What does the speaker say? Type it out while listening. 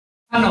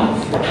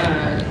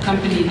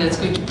Company that's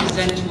going to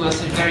present to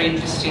us a very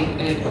interesting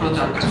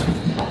product.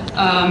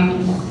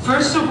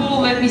 First of all,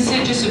 let me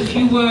say just a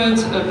few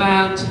words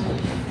about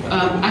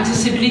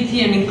accessibility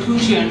and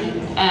inclusion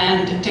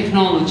and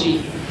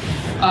technology.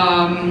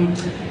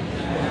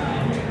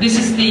 This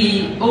is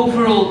the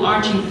overall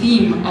arching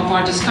theme of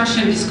our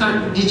discussion,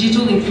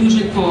 digital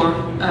inclusion for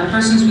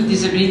persons with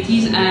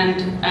disabilities,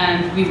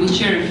 and we will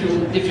share a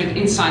few different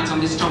insights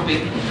on this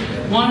topic.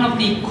 One of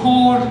the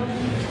core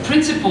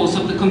principles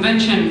of the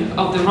Convention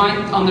on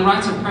the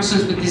Rights of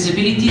Persons with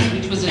Disabilities,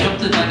 which was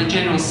adopted by the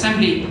General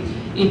Assembly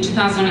in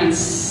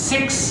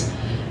 2006,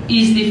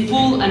 is the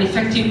full and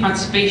effective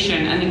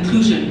participation and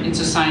inclusion in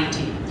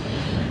society.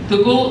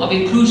 The goal of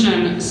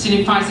inclusion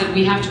signifies that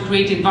we have to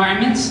create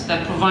environments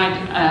that provide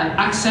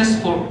access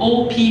for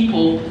all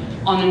people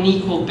on an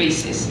equal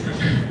basis.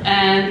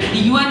 And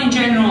the UN in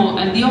general,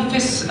 and the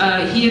office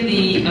here,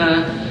 the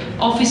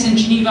office in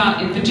Geneva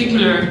in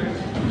particular,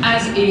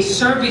 as a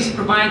service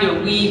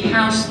provider, we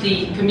house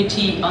the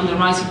Committee on the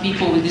Rights of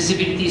People with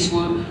Disabilities,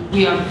 where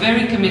we are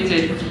very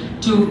committed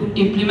to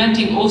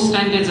implementing all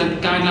standards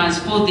and guidelines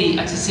for the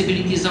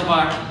accessibilities of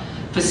our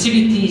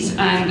facilities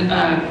and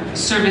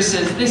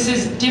services. This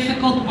is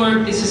difficult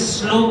work, this is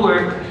slow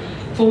work,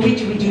 for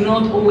which we do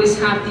not always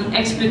have the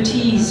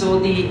expertise or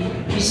the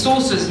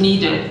resources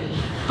needed,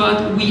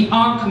 but we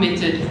are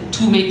committed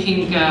to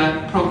making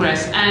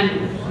progress,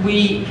 and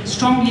we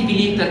strongly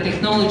believe that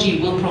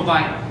technology will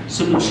provide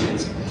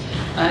solutions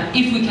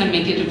if we can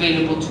make it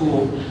available to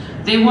all.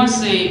 There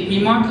was a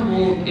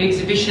remarkable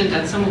exhibition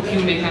that some of you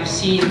may have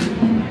seen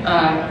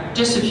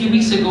just a few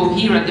weeks ago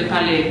here at the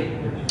Palais,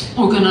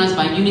 organized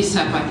by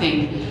UNICEF, I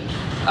think,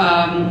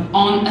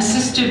 on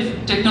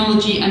assistive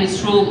technology and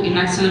its role in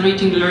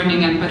accelerating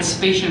learning and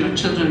participation of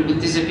children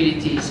with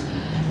disabilities,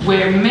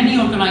 where many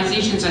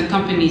organizations and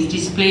companies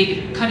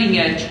displayed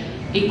cutting-edge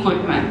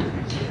equipment.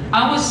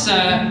 I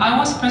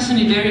was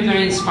personally very,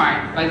 very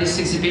inspired by this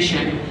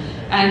exhibition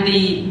and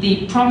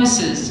the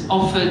promises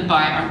offered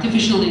by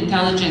artificial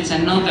intelligence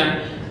and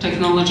other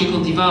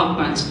technological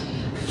developments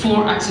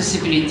for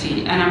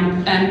accessibility.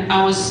 And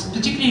I was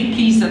particularly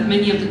pleased that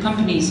many of the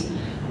companies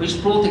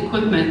which brought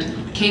equipment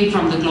came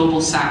from the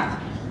global south.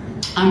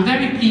 I'm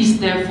very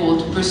pleased, therefore,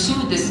 to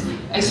pursue this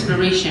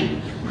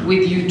exploration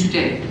with you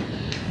today.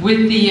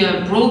 With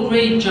the broad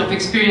range of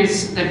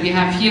experience that we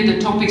have here, the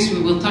topics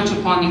we will touch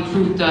upon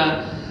include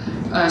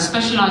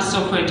specialized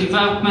software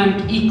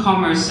development,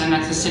 e-commerce, and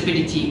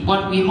accessibility.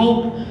 What we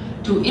hope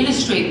to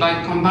illustrate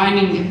by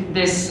combining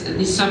this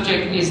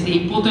subject is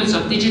the importance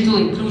of digital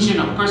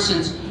inclusion of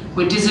persons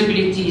with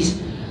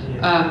disabilities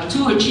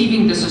to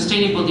achieving the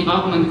Sustainable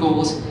Development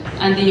Goals,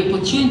 and the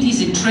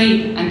opportunities in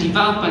trade and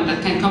development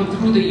that can come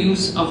through the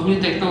use of new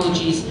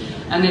technologies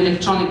and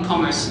electronic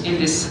commerce in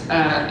this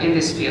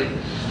field.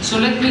 So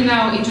let me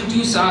now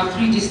introduce our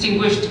three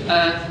distinguished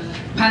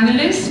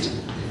panelists.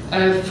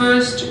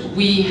 First,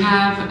 we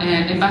have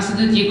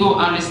Ambassador Diego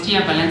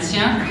Arlestia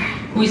Valencia,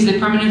 who is the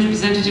permanent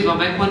representative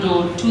of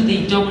Ecuador to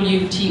the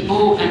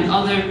WTO and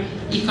other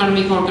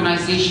economic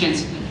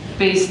organizations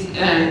based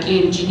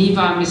in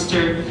Geneva.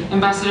 Mr.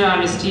 Ambassador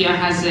Arlestia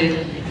has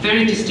a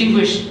very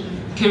distinguished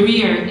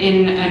career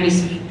and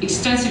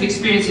extensive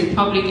experience in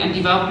public and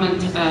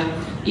development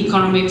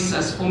economics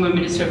as former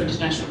Minister of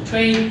International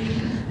Trade,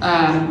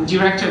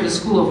 Director of the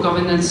School of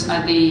Governance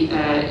at the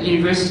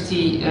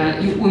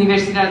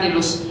Universidad de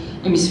los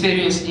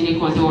Hemisferios in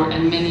Ecuador,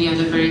 and many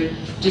other very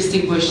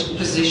distinguished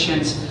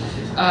positions.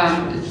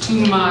 To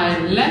my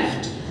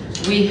left,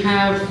 we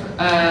have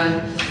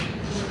I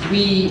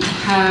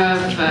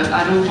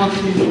don't want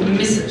to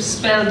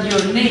misspell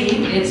your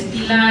name, it's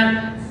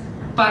Pilar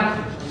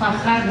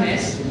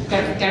Fajarnes,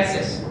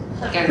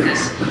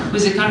 who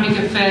is Economic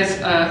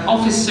Affairs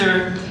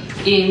Officer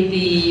in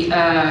the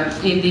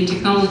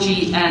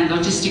Technology and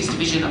Logistics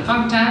Division of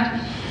UNCTAD.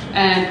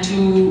 And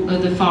to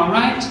the far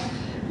right,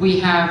 we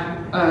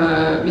have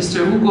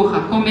Mr. Hugo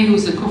Jacome, who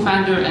is the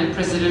co-founder and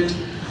president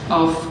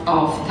of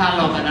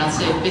TALOB, and I'll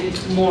say a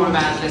bit more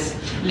about this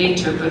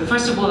later. But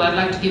first of all, I'd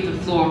like to give the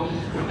floor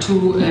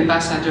to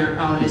Ambassador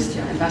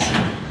Arlestia.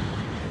 Ambassador.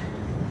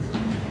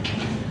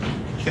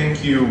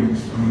 Thank you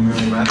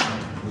very much.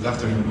 Good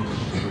afternoon,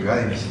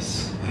 everybody. This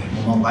is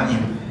Momo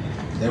Banyan,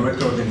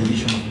 Director of the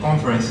Division of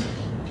Conference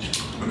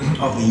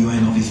of the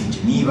UN Office in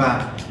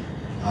Geneva,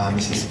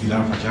 Mrs.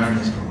 Pilar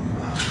Fajarnes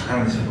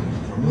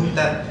from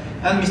UNCTAD,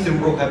 and Mr.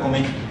 Hugo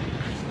Jacome,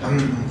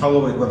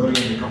 fellow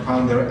Ecuadorian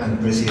co-founder and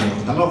president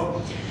of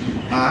TALOB.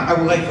 I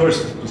would like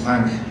first to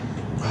thank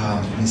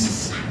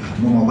Mrs.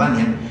 Momo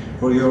Banyan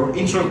for your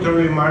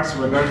introductory remarks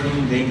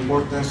regarding the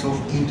importance of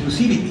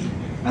inclusivity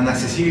and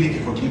accessibility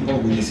for people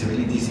with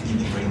disabilities in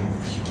the framework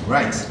of human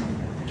rights.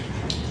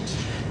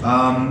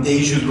 The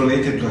issues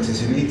related to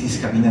accessibility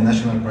have been a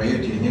national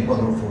priority in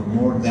Ecuador for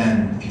more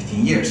than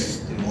 15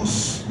 years. The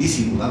most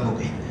visible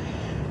advocate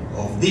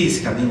of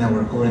this has been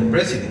our current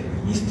president,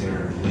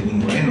 Mr. Lenin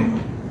Moreno.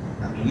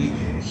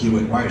 He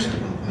requires a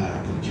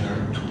wheelchair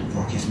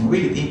for his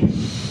mobility.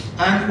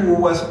 and who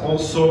was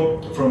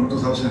also from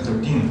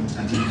 2013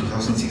 until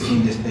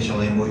 2016 the Special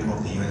Envoy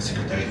of the UN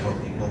Secretary for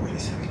People with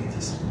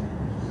Disabilities.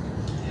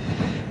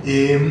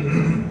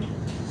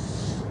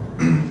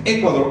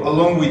 Ecuador,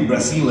 along with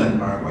Brazil and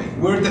Paraguay,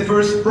 were the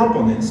first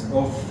proponents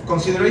of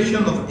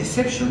consideration of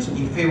exceptions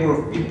in favor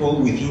of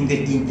people within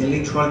the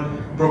intellectual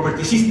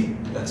property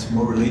system. That's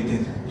more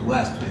related to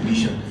us, to the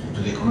mission,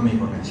 to the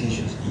economic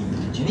organizations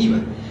in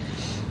Geneva.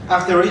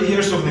 After 8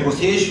 years of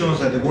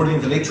negotiations at the World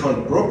Intellectual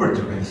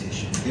Property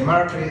Organization, the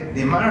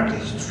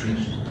Marrakech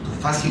Treaty to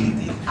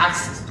facilitate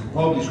access to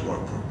published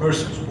work for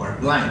persons who are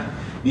blind,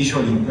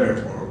 visually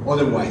impaired, or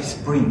otherwise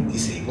print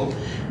disabled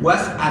was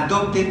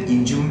adopted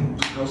in June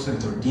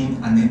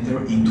 2013 and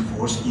entered into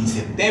force in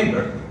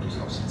September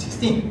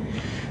 2016.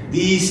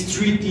 This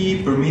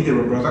treaty permits the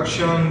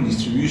reproduction,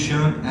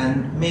 distribution,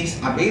 and makes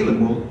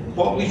available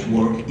published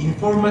work in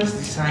formats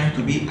designed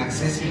to be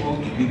accessible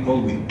to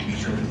people with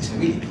visual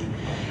disability,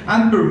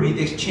 and permit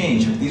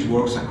exchange of these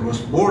works across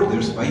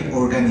borders by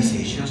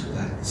organizations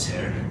that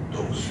serve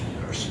those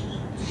persons.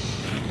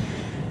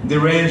 The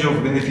range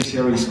of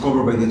beneficiaries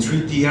covered by the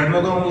treaty are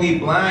not only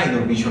blind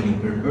or visually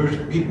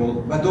impaired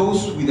people, but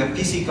those with a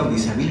physical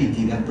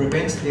disability that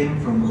prevents them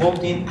from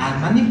holding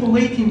and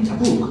manipulating a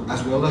book,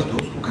 as well as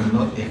those who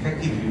cannot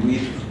effectively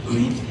read or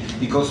print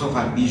because of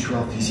a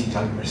visual,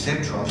 physical,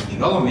 perceptual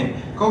development,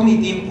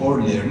 cognitive,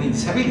 or learning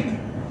disability.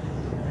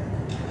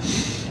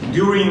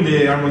 During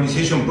the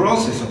harmonization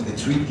process of the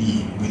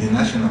treaty with the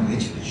national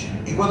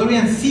legislation,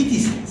 Ecuadorian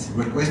citizens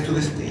request to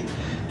the state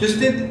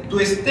to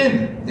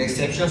extend the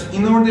exceptions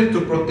in order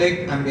to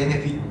protect and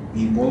benefit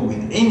people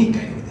with any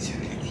kind of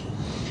disability.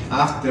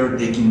 After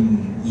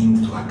taking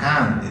into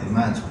account the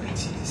demands of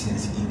its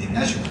citizens in the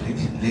national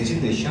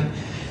legislation,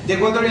 the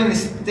Ecuadorian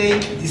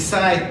state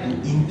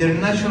decided to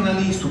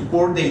internationally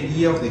support the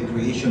idea of the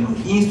creation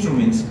of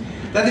instruments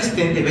that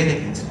extend the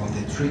benefits of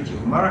the Treaty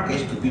of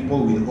Marrakech to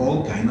people with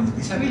all kinds of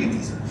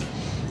disabilities.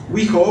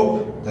 We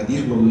hope that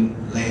this will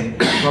lead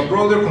to a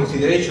broader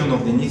consideration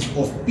of the needs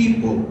of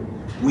people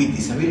with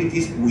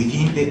disabilities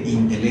within the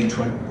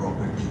intellectual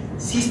property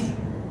system.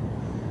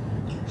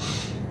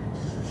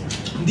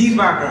 This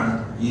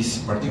background is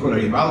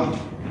particularly valuable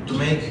to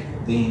make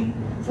the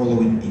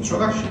following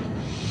introduction.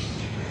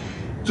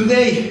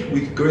 Today,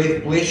 with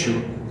great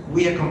pleasure,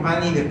 we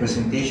accompany the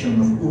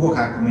presentation of Hugo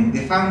Jacome,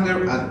 the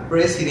founder and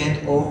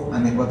president of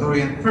an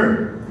Ecuadorian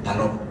firm,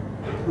 Talop.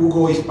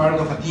 Hugo is part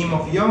of a team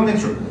of young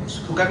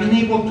entrepreneurs who have been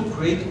able to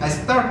create a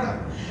startup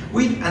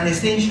with an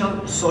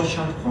essential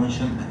social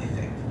function and effect.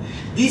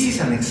 This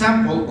is an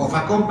example of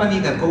a company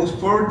that goes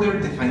further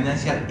the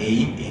financial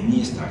aim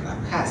any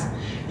startup has.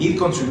 It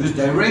contributes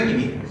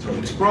directly through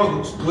its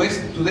products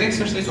to the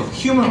exercise of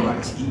human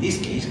rights, in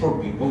this case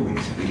for people with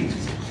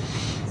disabilities.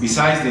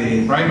 Besides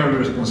the primary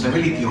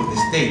responsibility of the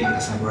state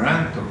as a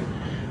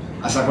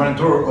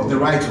guarantor of the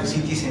rights of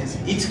citizens,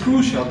 it's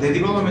crucial the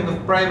development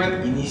of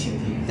private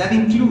initiative that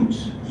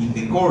includes, in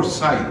the core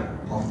side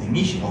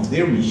of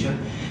their mission,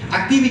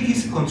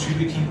 activities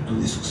contributing to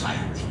the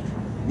society.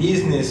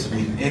 Business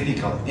with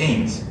ethical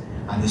aims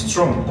and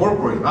strong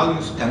corporate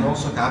values can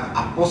also have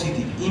a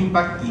positive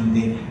impact in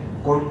the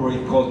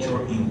corporate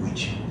culture in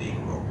which they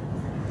grow.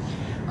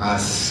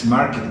 As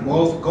market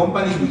evolves,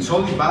 companies with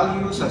solid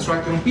values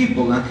attract young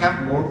people and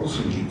have more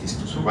possibilities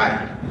to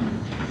survive.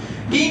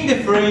 In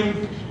the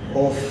frame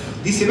of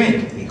this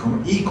event,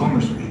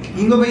 e-commerce week,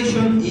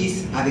 innovation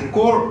is at the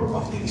core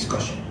of the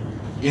discussion.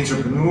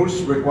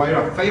 Entrepreneurs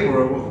require a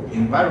favorable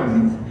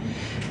environment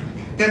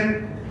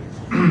that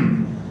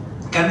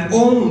can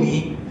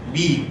only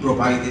be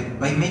provided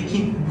by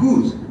making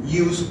good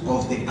use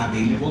of the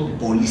available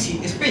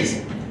policy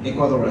space.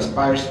 Ecuador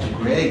aspires to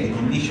create the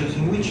conditions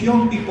in which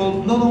young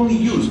people not only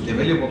use the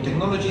available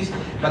technologies,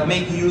 but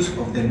make use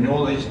of their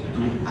knowledge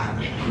to a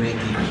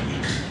creative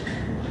use.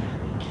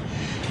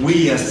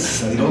 We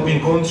as a developing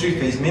country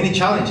face many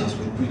challenges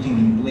with putting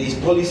in place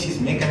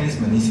policies,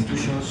 mechanisms, and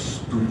institutions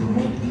to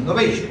promote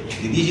innovation.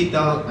 The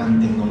digital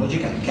and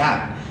technological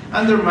gap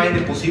undermine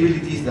the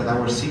possibilities that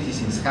our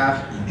citizens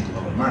have in the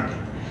global market.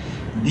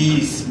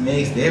 This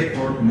makes the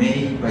effort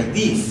made by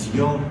these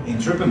young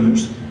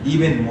entrepreneurs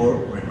even more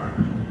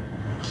remarkable.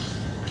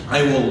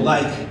 I would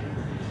like to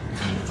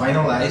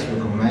finalize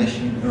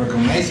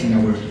recognizing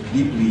our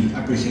deeply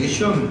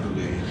appreciation to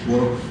the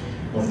work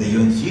of the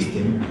UN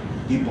system,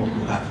 people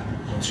who have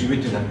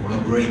contributed and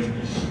collaborated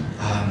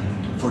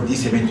for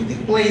this event to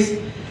take place,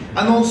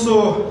 and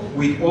also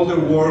with all the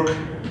work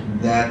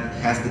that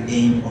has the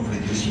aim of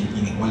reducing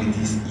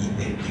inequalities in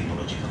the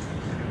technological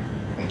field.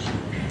 Thank you.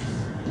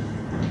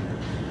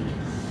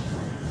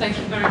 Thank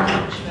you very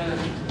much.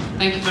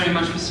 Thank you very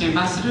much, Mr.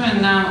 Ambassador.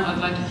 And now I'd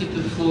like to give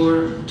the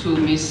floor to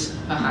Ms.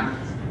 Bahan.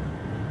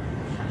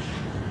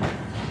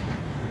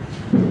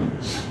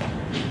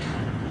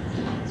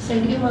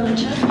 Thank you, Madam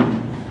Chair.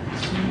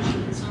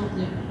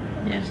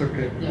 Yes.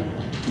 Okay. Yeah.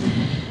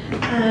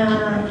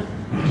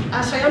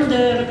 As I am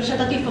the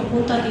representative of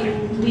UNTAD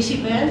in this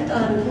event,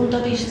 and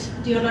UNTAD is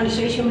the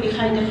organization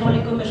behind the Whole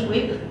E-Commerce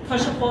Week,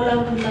 first of all, I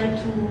would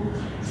like to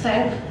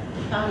thank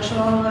and show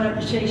our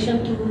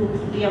appreciation to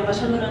the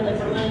Ambassador and the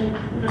Permanent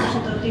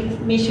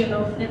Representative Mission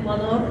of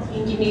Ecuador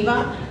in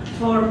Geneva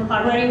for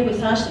partnering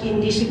with us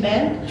in this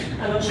event,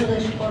 and also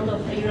the support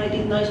of the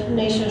United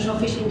Nations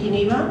Office in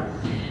Geneva.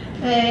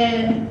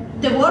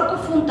 The work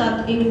of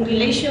UNCTAD in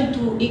relation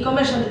to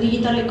e-commerce and the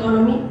digital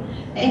economy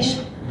aims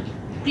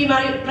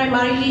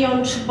primarily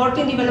on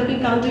supporting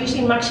developing countries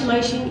in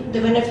maximizing the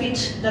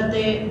benefits that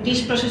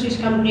these processes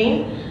can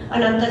bring,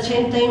 and at the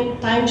same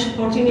time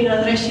supporting in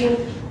addressing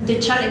the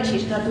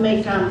challenges that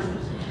may come.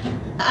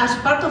 As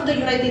part of the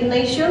United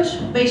Nations,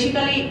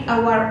 basically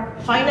our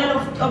final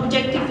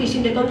objective is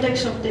in the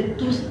context of the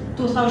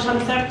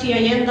 2030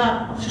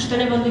 Agenda of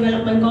Sustainable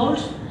Development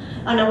Goals,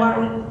 and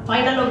our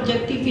final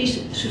objective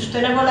is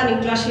sustainable and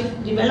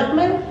inclusive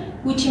development,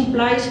 which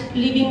implies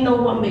leaving no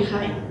one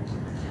behind.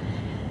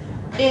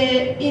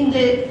 In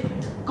the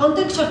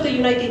context of the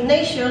United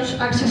Nations,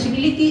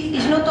 accessibility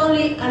is not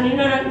only an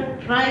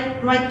inherent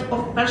right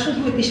of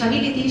persons with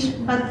disabilities,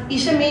 but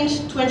is a means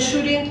to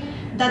ensuring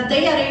that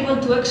they are able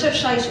to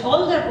exercise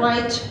all their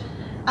rights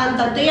and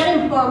that they are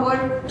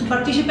empowered to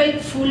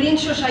participate fully in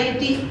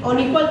society on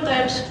equal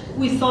terms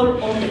with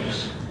all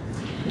others.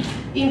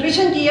 In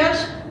recent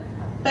years,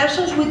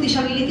 persons with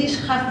disabilities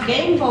have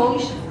gained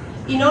voice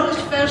in all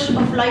spheres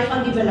of life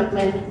and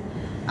development,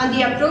 and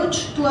the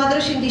approach to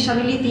addressing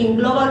disability in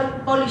global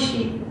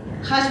policy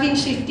has been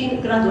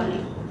shifting gradually.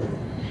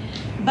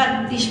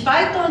 But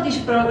despite all this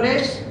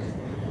progress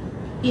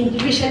in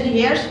recent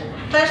years,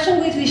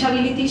 persons with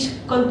disabilities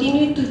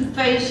continue to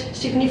face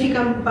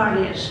significant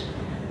barriers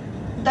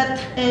that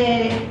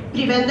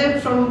prevent them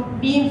from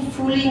being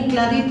fully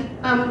included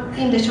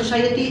in the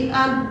society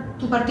and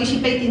to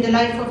participate in the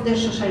life of their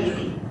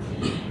society.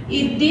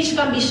 This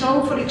can be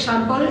shown, for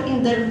example,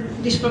 in the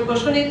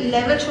disproportionate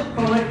levels of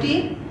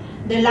poverty,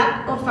 the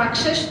lack of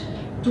access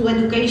to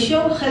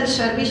education, health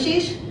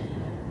services,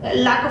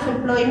 lack of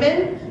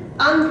employment,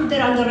 and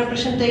their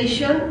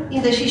underrepresentation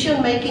in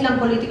decision-making and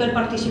political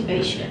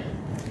participation.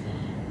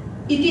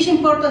 It is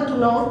important to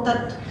note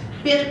that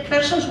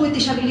persons with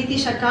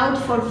disabilities account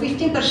for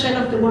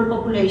 15% of the world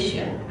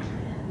population.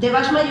 The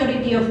vast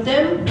majority of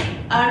them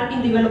are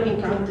in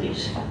developing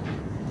countries.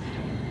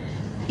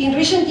 In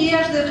recent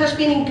years, there has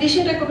been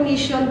increasing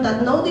recognition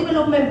that no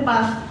development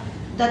path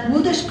that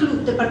would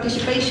exclude the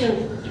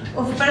participation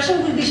of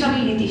persons with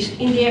disabilities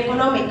in the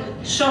economic,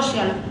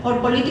 social, or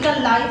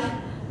political life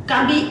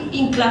can be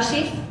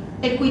inclusive,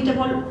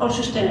 equitable, or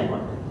sustainable.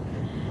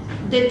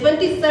 The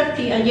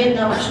 2030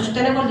 Agenda of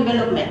Sustainable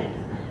Development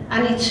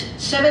and its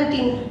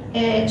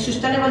 17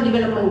 Sustainable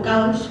Development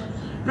Goals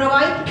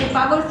provide a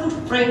powerful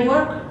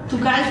framework to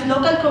guide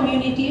local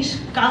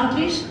communities,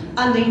 countries,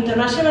 and the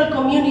international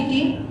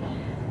community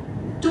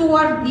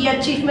toward the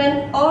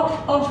achievement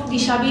of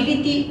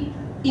disability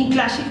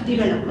inclusive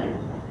development.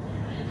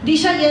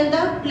 This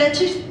agenda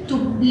pledges to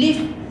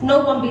leave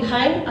no one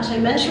behind, as I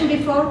mentioned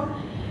before,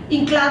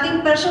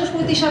 including persons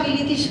with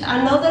disabilities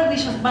and other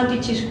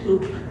disadvantaged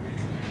groups,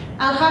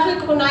 and has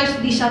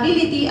recognized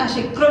disability as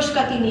a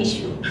cross-cutting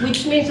issue,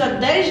 which means that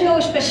there is no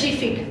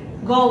specific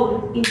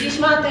goal in this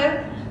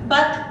matter,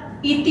 but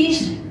it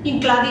is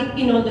included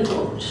in all the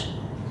goals.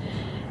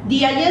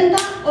 The agenda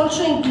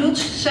also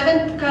includes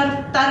 7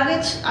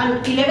 targets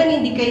and 11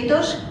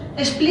 indicators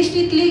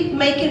explicitly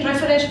making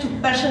reference to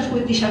persons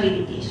with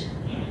disabilities.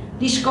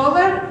 These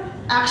cover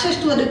access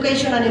to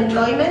education and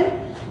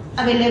employment,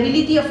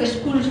 availability of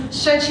schools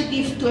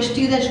sensitive to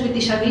students with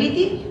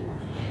disability,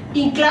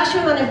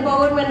 inclusion and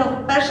empowerment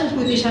of persons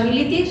with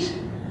disabilities,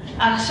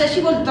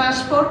 accessible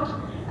transport,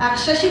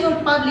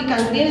 accessible public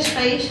and green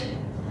space,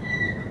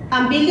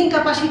 and building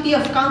capacity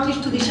of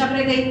countries to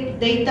disaggregate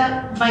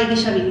data by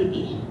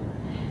disability.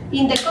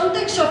 In the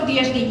context of the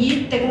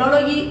SDG,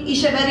 technology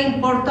is a very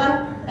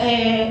important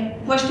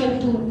question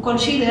to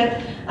consider,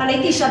 and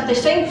it is at the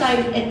same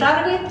time a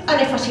target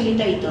and a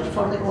facilitator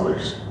for the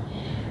goals.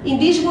 In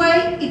this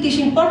way, it is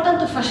important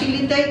to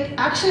facilitate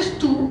access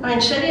to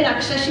and sharing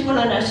accessible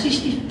and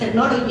assistive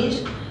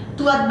technologies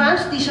to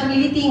advance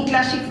disability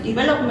inclusive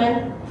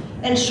development,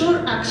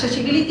 ensure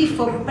accessibility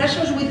for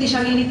persons with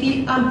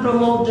disability, and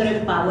promote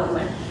their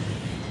empowerment.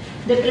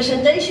 The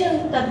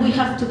presentation that we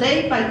have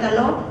today by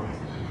Talon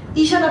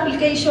is an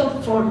application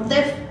for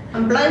deaf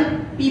and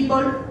blind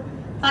people,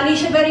 and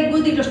is a very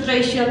good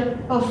illustration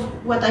of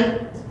what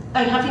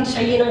I have been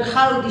saying and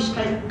how this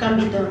can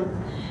be done.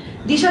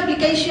 This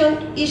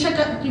application is a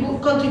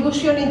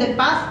contribution in the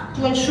path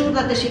to ensure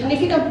that a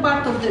significant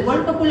part of the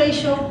world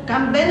population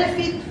can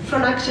benefit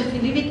from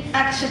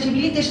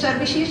accessibility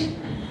services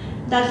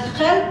that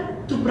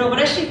help to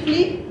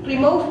progressively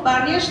remove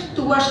barriers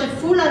towards a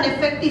full and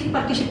effective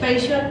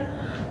participation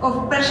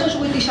of persons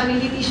with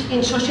disabilities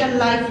in social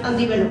life and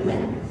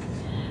development.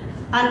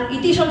 And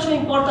it is also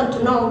important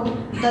to note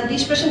that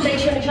this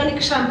presentation is an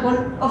example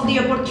of the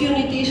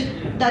opportunities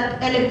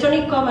that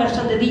electronic commerce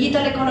and the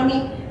digital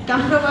economy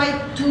can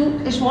provide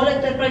to small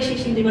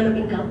enterprises in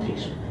developing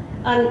countries.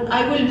 And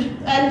I will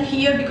end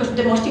here because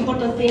the most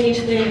important thing is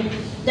the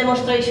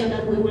demonstration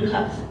that we will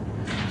have.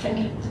 Thank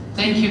you.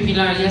 Thank you,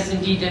 Pilar. Yes,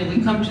 indeed. And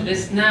we come to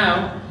this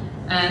now.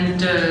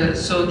 And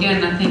so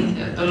again, I think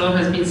a lot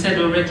has been said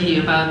already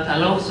about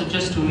Talor, so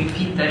just to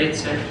repeat that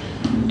it's an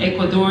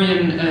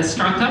Ecuadorian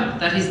startup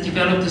that has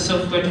developed a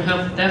software to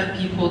help deaf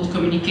people to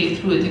communicate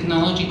through a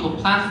technological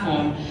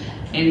platform.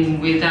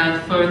 And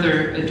without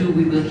further ado,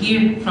 we will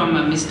hear from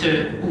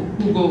Mr.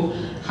 Hugo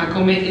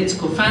Jacome, its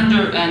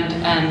co-founder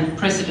and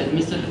president.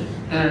 Mr.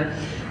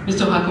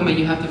 Jacome,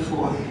 you have the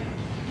floor.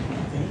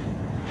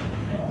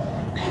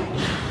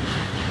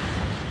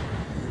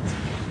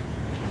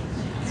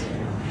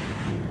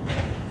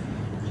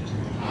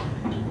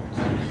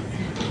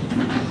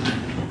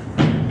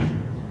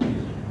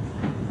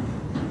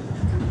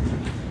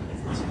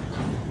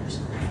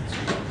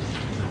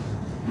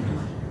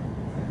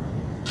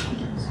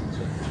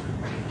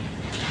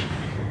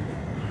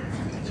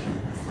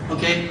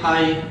 Okay,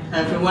 hi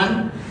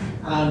everyone.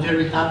 I'm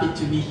very happy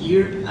to be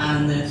here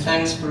and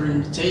thanks for the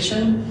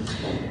invitation.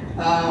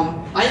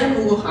 I am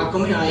Hugo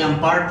Jacome, I am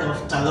part of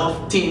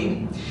Talor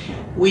team.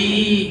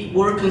 We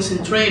were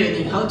concentrated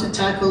in how to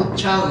tackle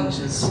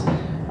challenges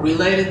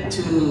related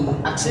to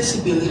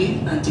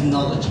accessibility and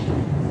technology.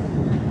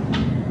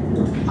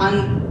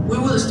 And we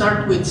will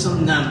start with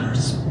some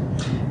numbers.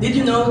 Did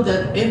you know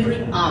that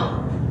every hour,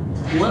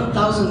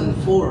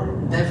 1,004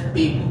 deaf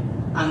people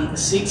and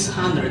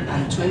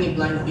 620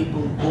 blind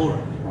people born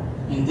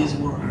in this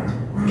world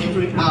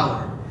every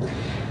hour?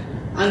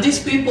 And these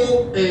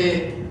people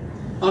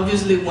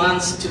obviously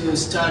wants to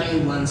study,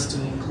 wants to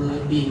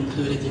be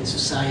included in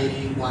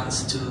society,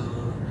 wants to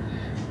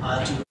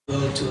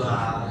go to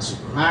a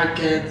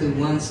supermarket,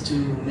 wants to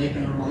make a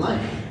normal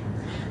life.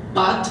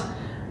 But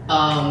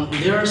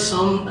there are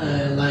some,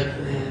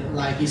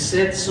 like you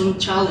said, some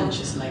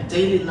challenges, like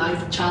daily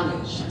life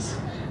challenges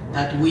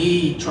that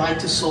we try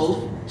to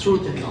solve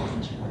through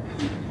technology.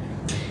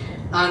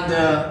 And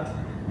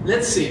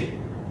let's see,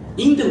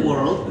 in the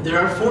world there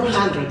are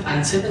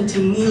 470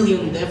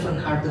 million deaf and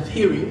hard of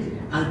hearing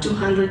and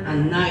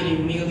 290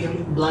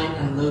 million blind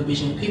and low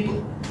vision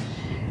people.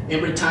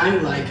 Every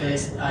time, like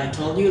I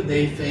told you,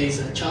 they face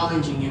a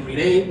challenge in every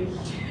day.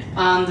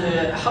 And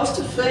how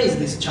to face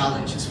these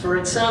challenges? For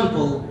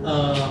example,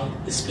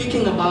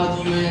 speaking about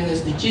UN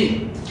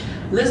SDG,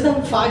 less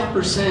than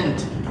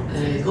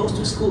 5% goes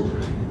to school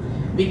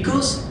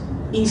because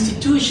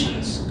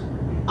institutions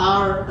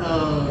are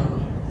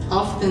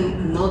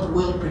often not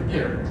well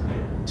prepared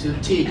to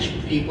teach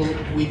people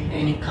with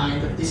any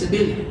kind of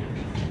disability.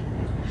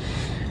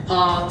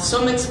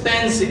 Some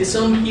expensive,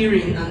 some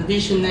hearing and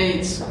vision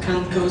aids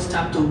can cost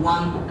up to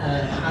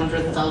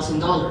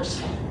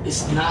 $100,000.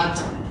 It's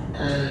not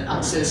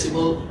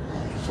accessible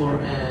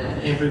for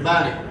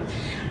everybody.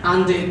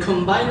 And the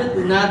combined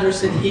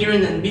unaddressed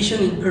hearing and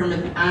vision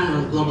impairment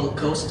annual global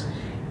cost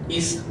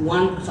is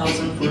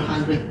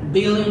 $1,400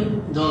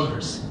 billion.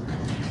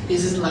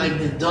 This is like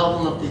the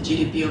double of the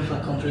GDP of a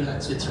country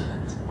like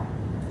Switzerland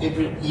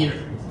every year.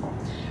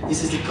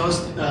 This is the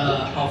cost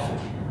of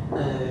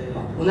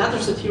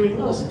unaddressed hearing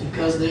loss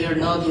because they are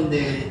not in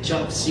the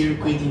job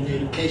circuit, in the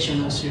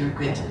educational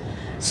circuit.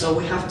 So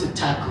we have to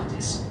tackle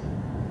this.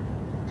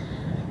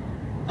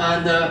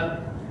 And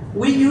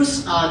we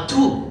use a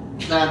tool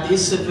that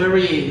is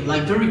very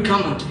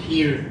common to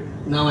hear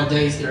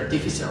nowadays, the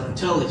artificial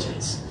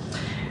intelligence.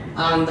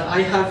 And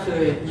I have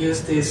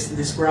used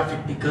this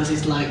graphic because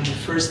it's like the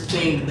first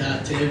thing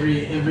that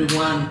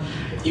everyone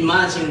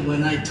imagined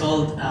when I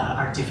told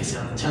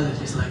artificial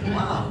intelligence, like,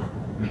 wow.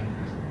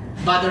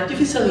 But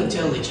artificial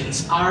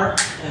intelligence are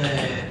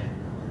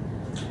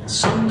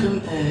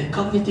some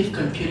cognitive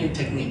computing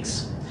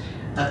techniques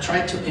that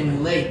try to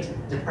emulate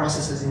the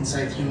processes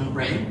inside human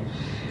brain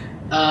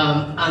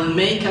and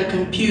make a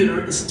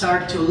computer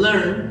start to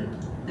learn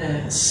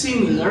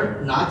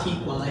similar, not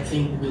equal, I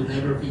think will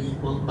never be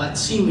equal, but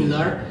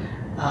similar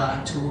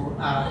to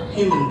a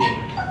human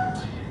being.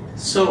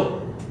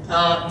 So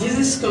this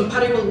is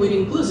compatible with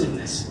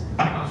inclusiveness,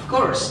 of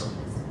course,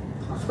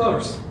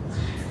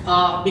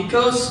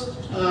 because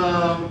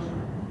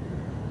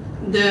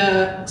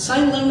the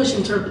sign language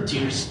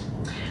interpreters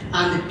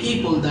and the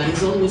people that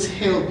is always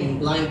helping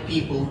blind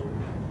people,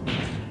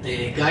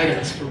 the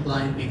guidance for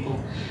blind people,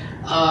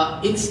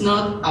 it's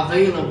not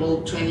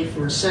available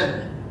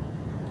 24/7.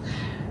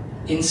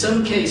 In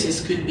some cases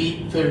could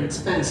be very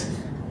expensive.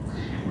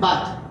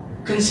 But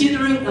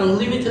considering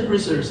unlimited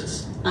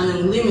resources and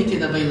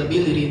unlimited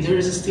availability, there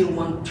is still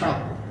one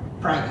trouble: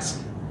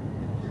 privacy.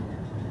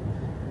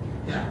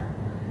 Yeah.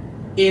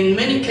 In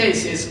many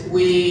cases,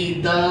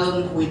 we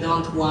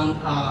don't want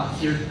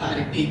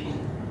third-party people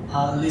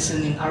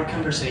listening our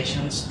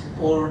conversations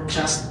or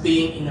just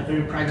being in a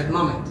very private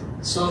moment.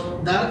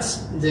 So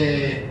that's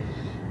the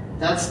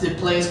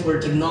place where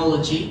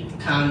technology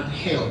can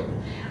help.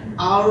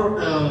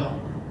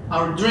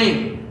 Our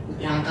dream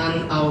and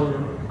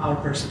our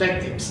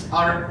perspectives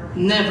are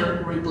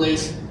never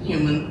replace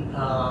human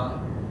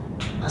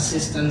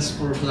assistance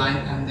for blind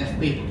and deaf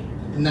people,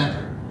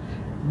 never.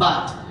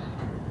 But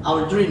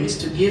Our dream is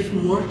to give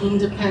more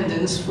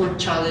independence for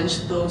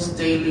challenge those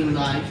daily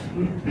life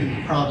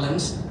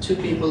problems to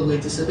people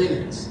with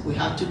disabilities. We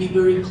have to be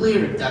very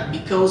clear that,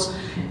 because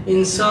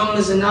in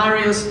some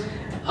scenarios,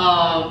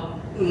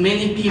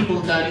 many people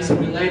that is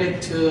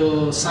related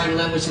to sign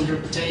language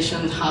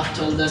interpretation have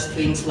told us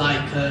things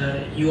like,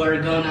 you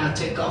are gonna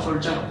take off our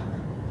job.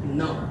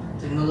 No,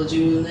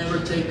 technology will never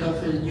take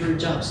off your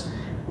jobs.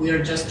 We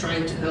are just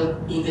trying to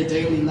help in the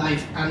daily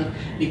life, and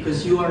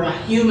because you are a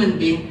human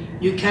being,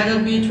 you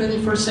cannot be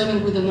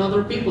 24/7 with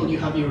another people. You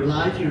have your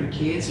life, your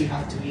kids, you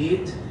have to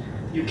eat.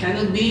 You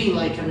cannot be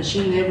like a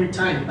machine every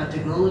time, but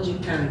technology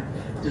can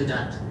do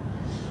that.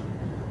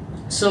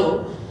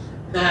 So,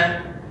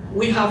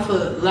 we have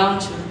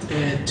launched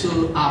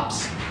two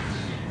apps.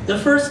 The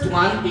first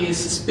one is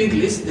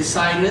Speedless,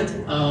 designed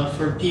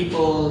for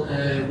people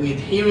with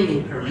hearing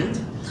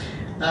impairment,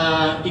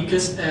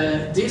 because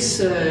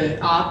this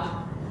app,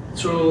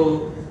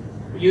 through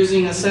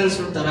using a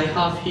sensor that I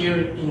have here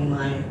in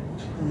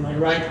my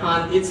right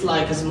hand, it's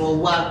like a small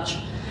watch,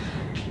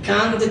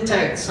 can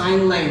detect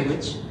sign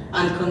language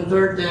and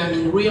convert them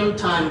in real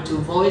time to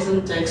voice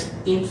and text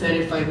in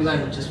 35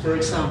 languages. For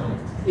example,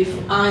 if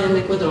I am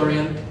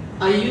Ecuadorian,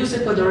 I use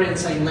Ecuadorian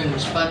sign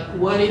language, but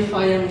what if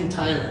I am in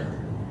Thailand?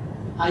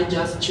 I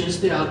just choose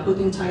the output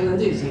in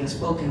Thailandese, in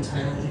spoken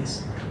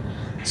Thailandese.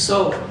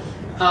 So,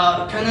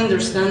 can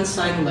understand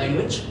sign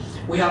language.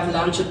 We have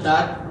launched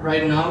that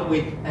right now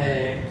with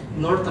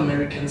North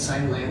American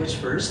Sign Language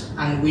first,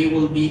 and we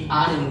will be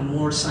adding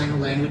more sign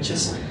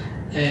languages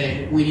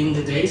within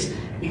the days,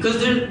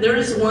 because there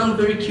is one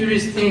very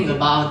curious thing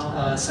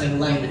about sign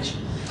language.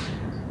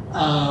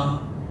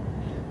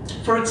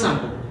 For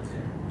example,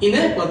 in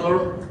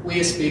Ecuador,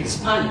 we speak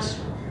Spanish,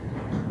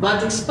 but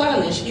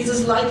Spanish is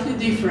slightly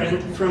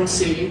different from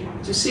city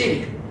to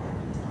city.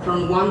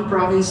 From one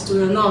province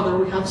to another,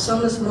 we have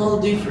some small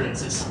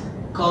differences.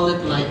 Call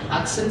it like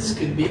accents,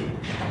 could be.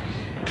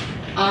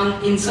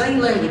 And in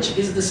sign language,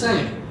 it's the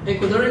same.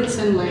 Ecuadorian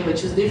sign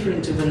language is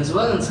different to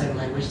Venezuelan sign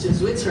language, to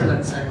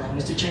Switzerland sign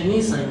language, to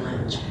Chinese sign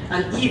language.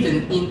 And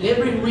even in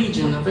every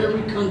region of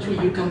every country,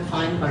 you can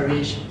find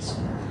variations.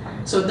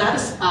 So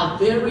that's a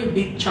very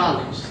big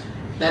challenge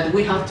that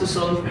we have to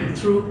solve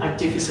through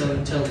artificial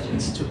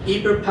intelligence, to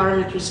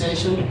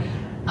hyperparameterization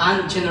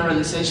and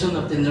generalization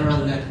of the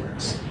neural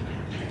networks.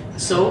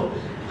 So,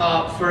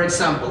 for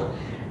example,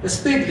 the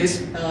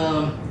Speedless,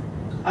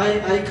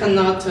 I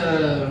cannot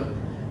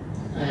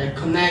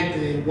connect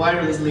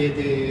wirelessly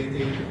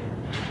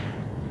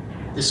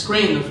the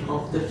screen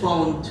of the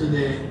phone to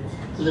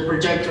the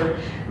projector,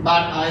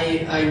 but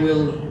I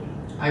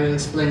will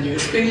explain to you.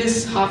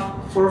 Speedless have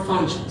 4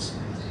 functions.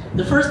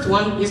 The first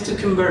one is to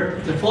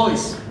convert the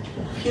voice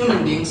of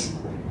human beings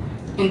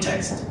in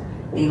text,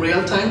 in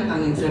real time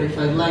and in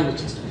 35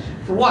 languages.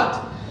 For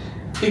what?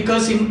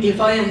 Because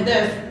if I am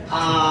deaf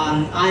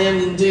and I am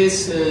in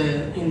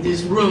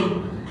this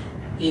room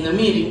in a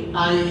meeting,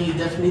 I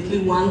definitely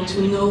want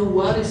to know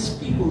what is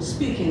people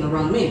speaking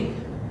around me,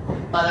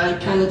 but I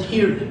cannot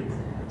hear them.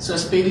 So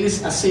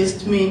Speedless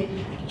assists me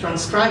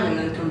transcribing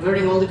and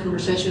converting all the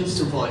conversations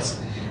to voice.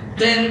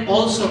 Then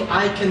also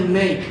I can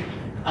make,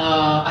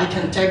 I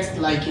can text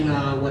like in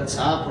a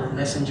WhatsApp or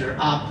Messenger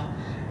app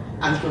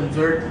and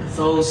convert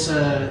those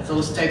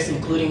texts,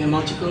 including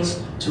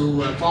emoticons,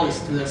 to voice,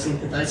 to the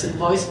synthesized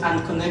voice,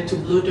 and connect to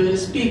Bluetooth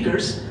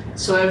speakers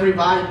so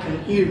everybody can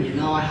hear me.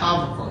 Now I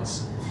have a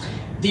voice.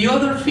 The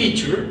other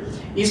feature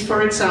is,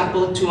 for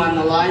example, to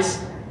analyze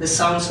the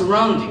sound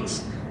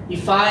surroundings.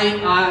 If I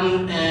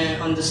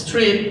am on the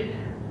street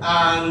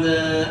and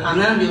an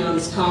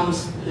ambulance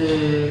comes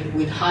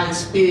with high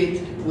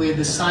speed with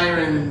the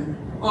siren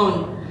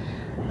on,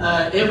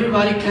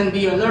 everybody can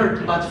be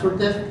alert, but for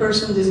deaf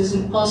person this is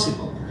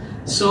impossible.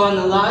 So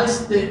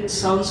analyze the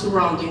sound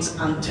surroundings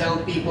and tell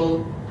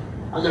people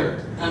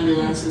alert.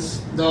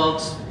 Ambulances,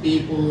 dogs,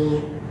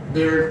 people,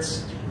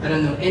 birds, I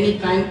don't know, any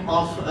kind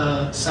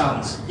of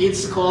sounds.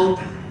 It's called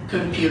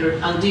computer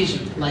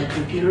audition. Like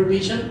computer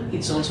vision,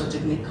 it's also a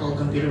technique called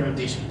computer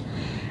audition.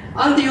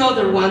 And the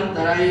other one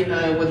that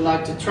I would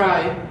like to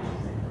try,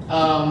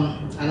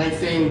 and I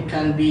think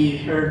can be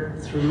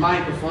heard through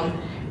microphone,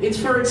 it's,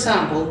 for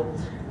example,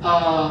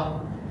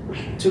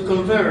 to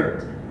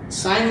convert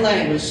sign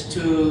language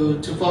to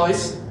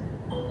voice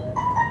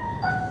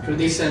through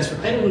this sensor.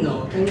 I don't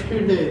know, can you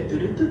hear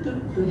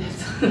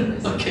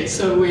the okay,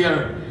 so we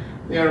are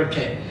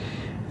okay.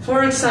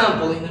 For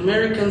example, in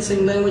American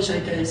Sign Language,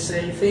 I can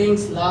say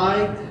things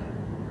like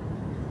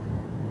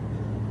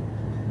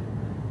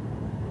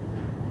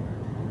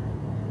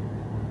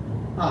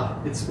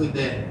it's with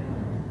the,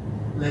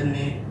 let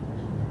me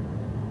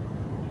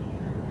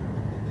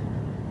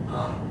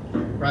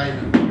right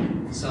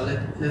now. So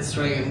let's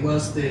try again.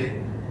 What's the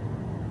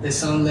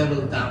sound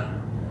level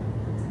down?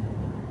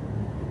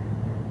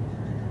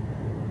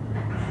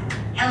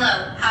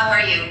 Hello, how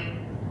are you?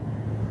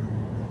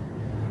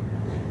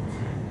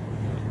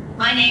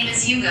 My name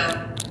is Hugo.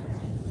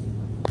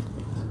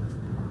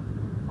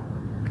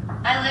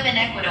 I live in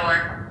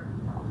Ecuador.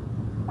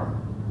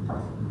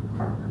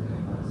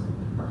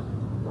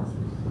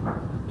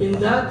 in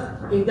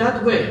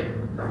that way,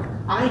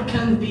 I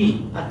can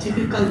be a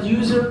typical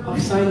user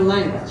of sign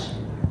language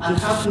and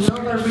have no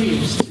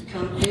barriers to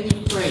come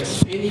any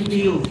place, any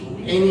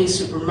building, any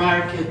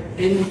supermarket,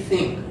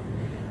 anything,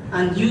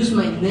 and use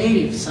my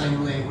native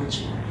sign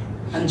language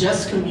and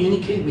just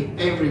communicate with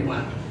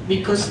everyone.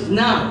 Because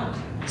now,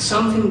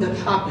 something that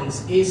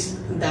happens is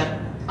that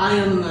I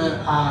am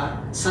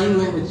a sign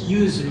language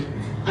user.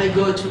 I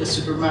go to the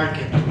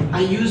supermarket,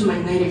 I use my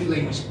native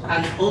language,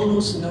 and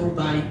almost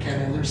nobody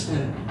can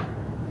understand.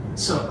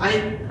 So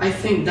I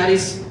think that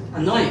is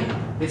annoying.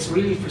 It's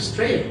really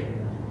frustrating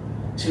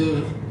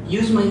to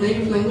use my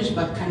native language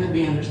but cannot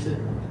be understood.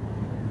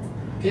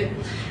 Okay,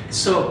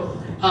 so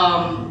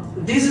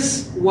this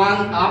is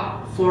one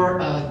app for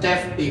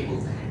deaf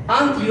people.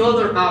 And the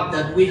other app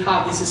that we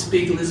have is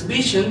Speakless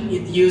Vision.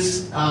 It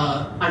uses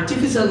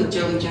artificial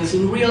intelligence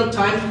in real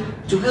time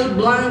to help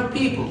blind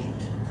people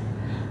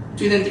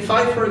to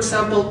identify, for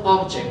example,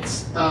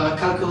 objects,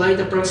 calculate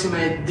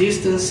approximate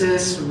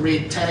distances,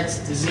 read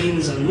text,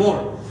 scenes, and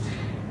more.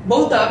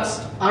 Both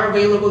apps are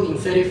available in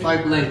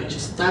 35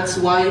 languages. That's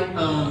why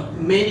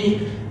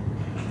many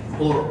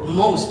or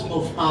most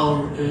of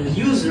our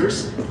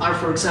users are,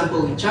 for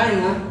example, in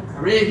China,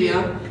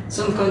 Arabia,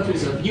 some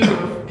countries of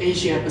Europe,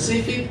 Asia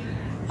Pacific,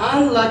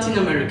 and Latin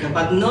America,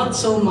 but not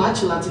so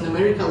much Latin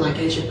America like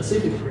Asia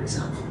Pacific, for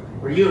example,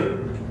 or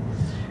Europe.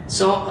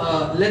 So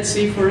let's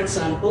see, for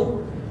example,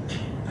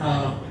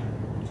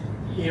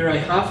 here I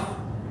have,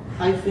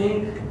 I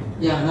think,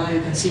 yeah, now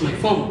you can see my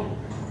phone.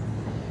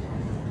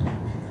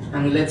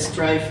 And let's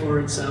try, for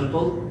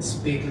example,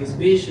 Speakless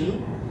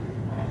Vision.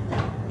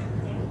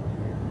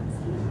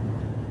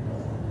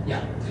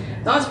 Yeah.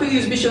 Now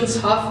Speakless Visions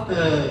have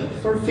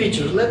 4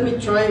 features. Let me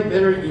try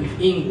better in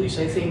English.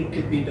 I think it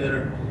could be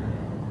better.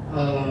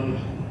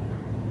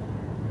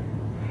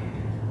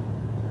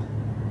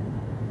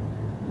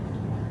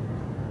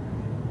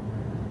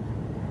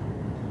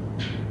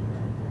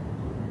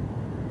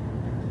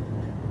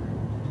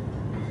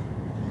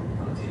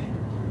 Okay.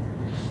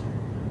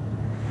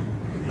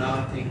 Now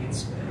I think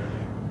it's better.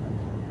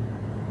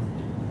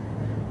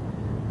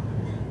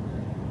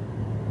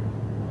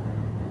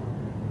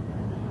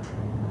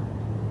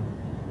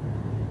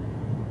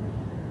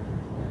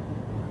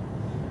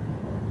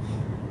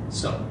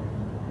 So,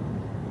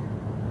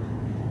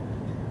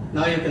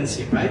 now you can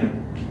see, right?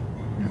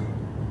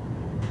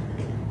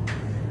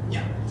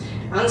 Yeah.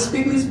 And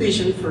Speakless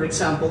Vision, for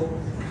example,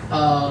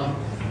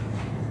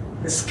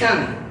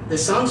 scan the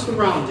sound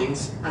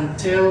surroundings and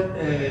tell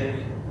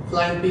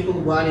blind people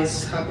what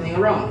is happening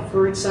around.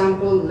 For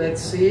example,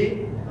 let's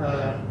see,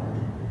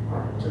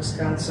 to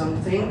scan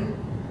something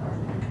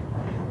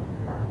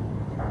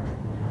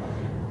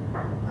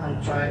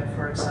and try it,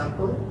 for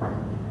example.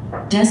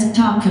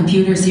 Desktop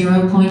computer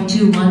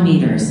 0.21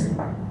 meters.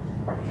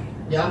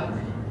 Yeah.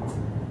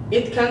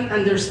 It can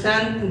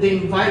understand the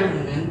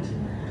environment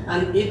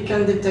and it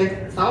can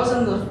detect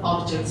thousands of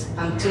objects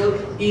until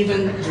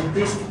even the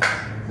distance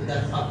to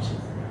that object.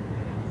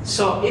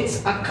 So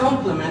it's a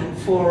complement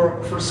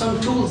for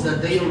some tools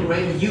that they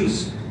already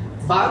use.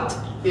 But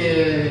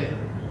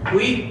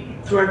we,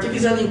 through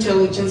artificial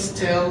intelligence,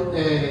 tell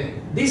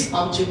this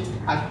object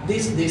at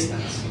this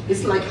distance.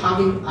 It's like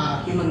having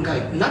a human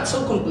guide. Not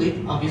so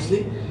complete,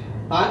 obviously,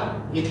 but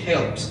it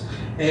helps.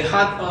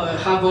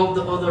 Have all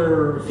the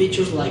other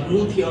features like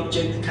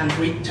multi-object, can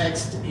read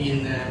text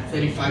in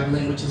 35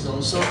 languages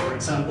also. For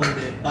example,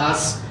 the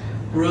bus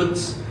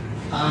routes,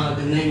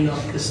 the name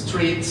of the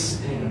streets,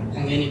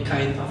 and any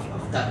kind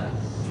of that.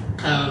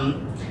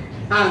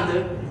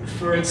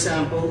 For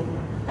example,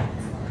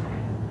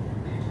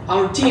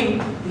 our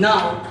team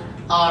now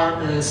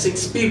are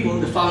 6 people.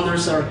 The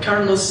founders are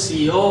Carlos,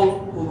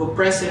 CEO, Hugo,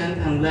 President,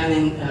 and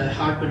Lenin,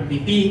 Harvard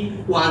VP,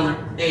 Juan,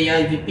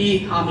 AI VP,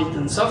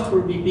 Hamilton,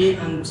 Software VP,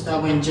 and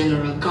Gustavo in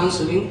General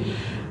Counseling.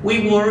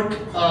 We work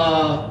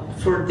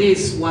for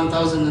this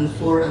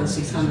 1,004 and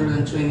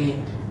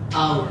 620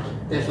 hours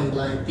deaf and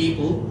blind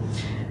people.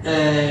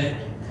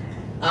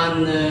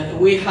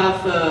 We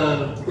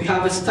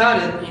have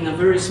started in a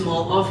very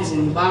small office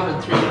in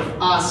Ibarra, 3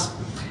 of us,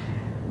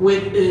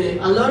 with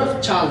a lot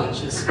of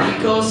challenges,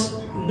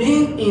 because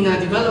being in a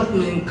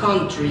developing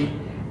country,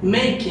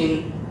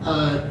 making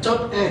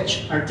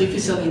top-edge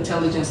artificial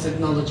intelligence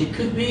technology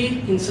could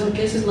be, in some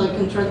cases, like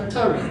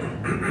contradictory.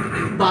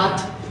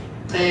 But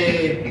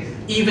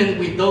even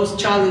with those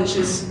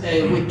challenges,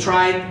 we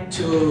tried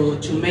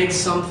to make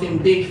something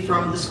big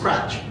from the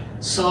scratch.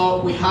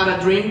 So we had a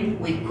dream.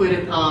 We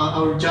quit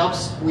our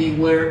jobs. We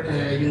were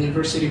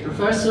university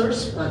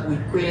professors, but we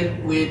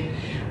quit.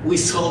 We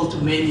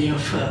sold many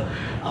of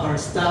our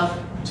stuff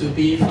to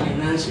be a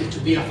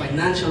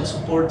financial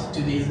support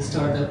to this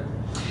startup.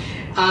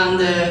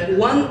 And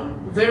one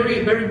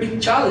very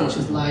big challenge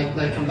is, like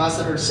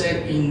Ambassador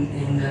said,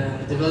 in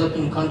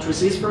developing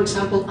countries is, for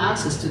example,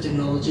 access to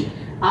technology,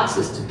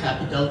 access to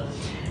capital.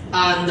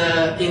 And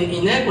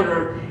in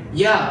Ecuador,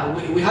 yeah,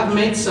 we have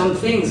made some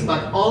things,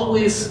 but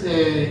always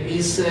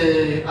is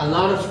a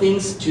lot of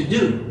things to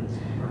do.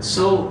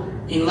 So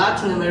in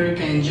Latin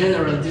America in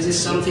general, this is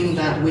something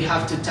that we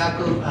have to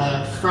tackle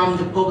from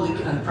the public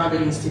and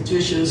private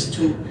institutions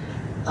to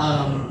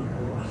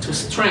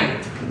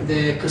strengthen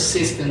the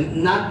ecosystem,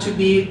 not to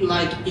be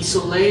like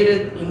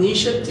isolated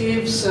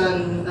initiatives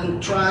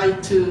and try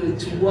to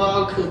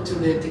walk to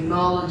the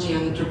technology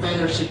and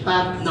entrepreneurship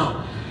path.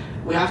 No,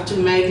 we have to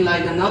make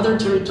like another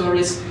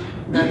territories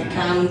that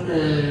can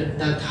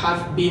that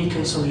have been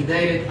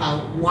consolidated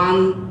at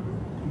one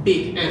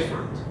big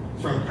effort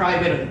from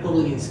private and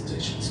public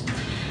institutions.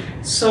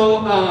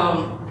 So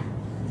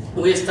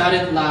we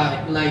started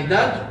like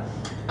that.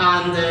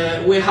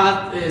 And we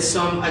had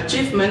some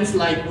achievements,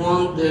 like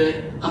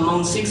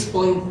among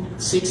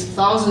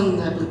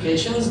 6,600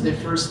 applications, the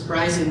first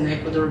prize in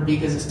Ecuador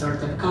biggest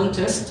startup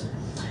contest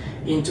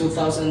in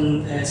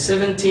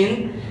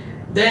 2017.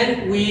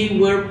 Then we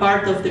were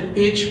part of the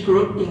pitch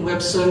group in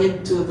Web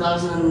Summit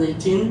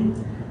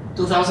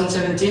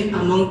 2017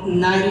 among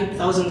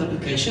 90,000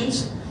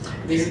 applications.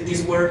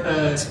 These were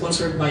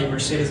sponsored by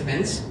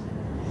Mercedes-Benz.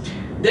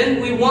 Then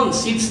we won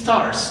 6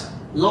 stars.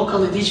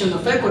 Local edition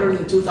of Ecuador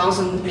in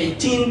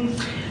 2018,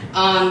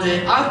 and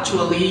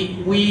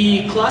actually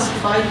we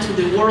classified to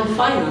the World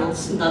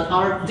Finals that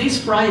are this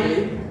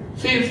Friday,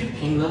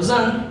 5th in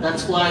Lausanne.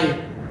 That's why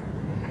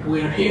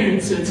we're here in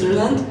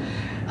Switzerland,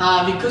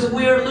 because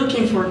we are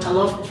looking for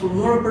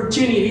more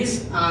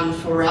opportunities and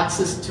for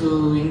access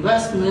to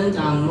investment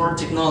and more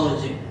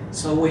technology.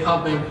 So we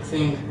hope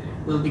everything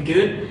will be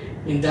good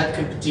in that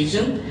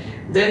competition.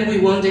 Then we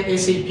won the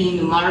SAP in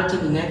the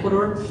marathon in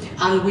Ecuador,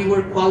 and we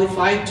were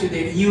qualified to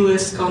the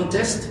US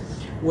contest,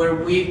 where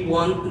we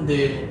won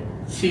the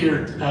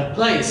 3rd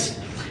place,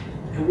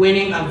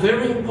 winning a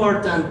very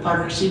important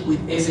partnership with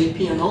SAP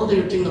and all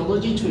their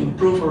technology to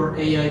improve our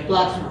AI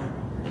platform.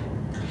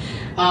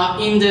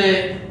 In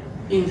the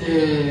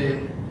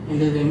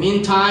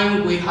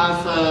meantime, we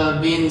have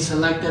been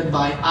selected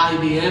by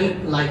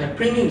IBM like a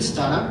premium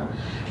startup.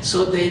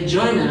 So they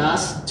joined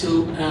us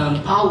to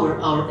power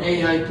our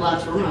AI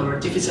platform, our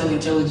artificial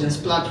intelligence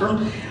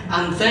platform,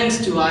 and thanks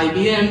to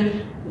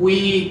IBM,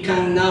 we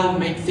can now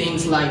make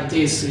things like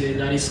this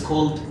that is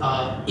called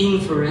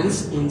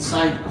inference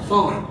inside a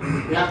phone.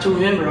 We have to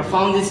remember, a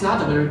phone is not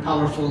a very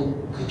powerful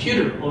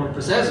computer or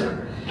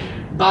processor,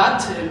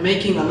 but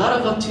making a lot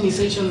of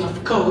optimization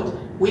of code,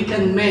 we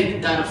can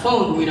make that a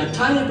phone with a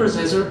tiny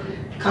processor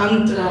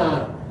can't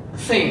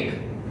think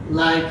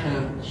like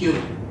a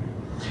human.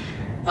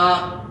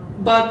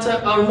 But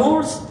our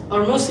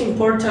most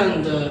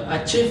important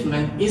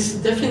achievement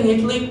is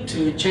definitely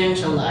to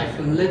change a life,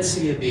 and let's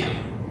see a video.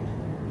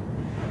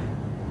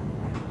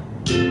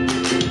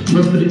 Una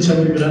experiencia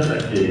muy grata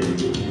que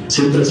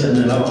siempre se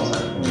anhelaba, o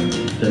sea,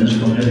 tener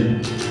con él,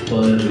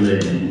 poderle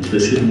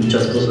decir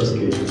muchas cosas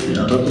que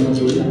al rato no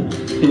podía.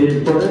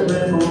 Poder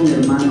ver cómo mi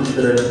hermano se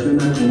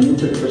relaciona con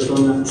muchas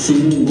personas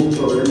sin ningún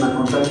problema,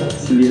 con tanta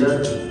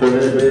facilidad,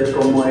 poder ver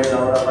cómo él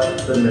ahora va al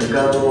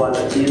supermercado o a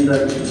la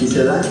tienda y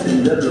se da a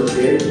entender lo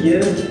que él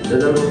quiere, es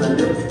algo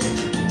grandioso.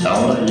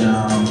 Ahora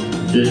ya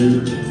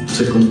él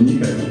se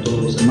comunica con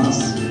todos los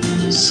demás,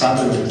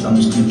 sabe lo que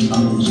estamos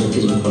conversando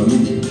nosotros en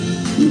familia.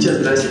 Muchas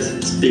gracias,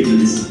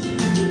 Stiglitz.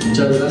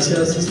 Muchas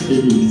gracias,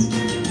 Stiglitz.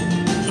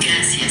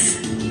 Gracias.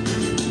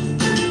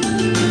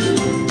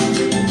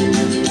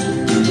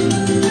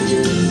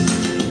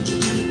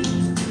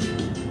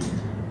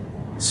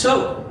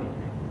 So,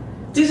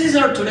 this is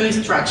our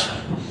today's traction.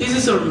 This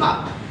is our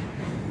map.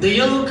 The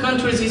yellow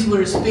countries is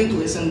where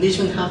Stiglitz and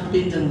Vision have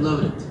been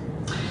downloaded.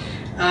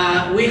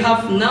 We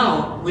have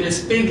now, with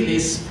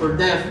Stiglitz for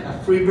Dev, a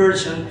free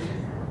version,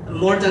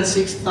 more than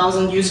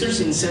 6,000 users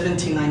in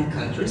 79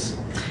 countries.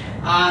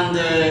 And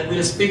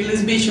with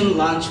Stiglitz Vision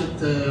launched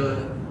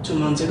 2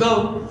 months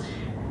ago,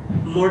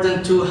 more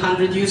than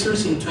 200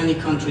 users in 20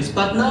 countries.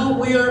 But now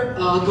we are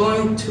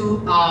going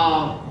to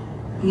a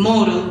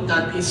model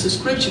that is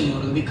subscription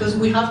model, because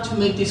we have to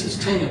make this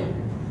sustainable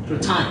through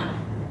time.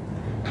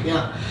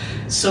 Yeah.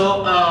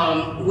 So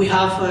we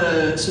have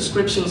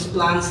subscriptions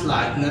plans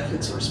like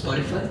Netflix or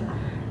Spotify,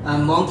 a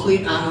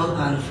monthly, annual,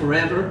 and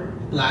forever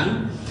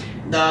plan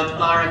that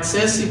are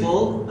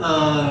accessible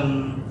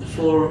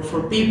for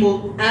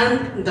people,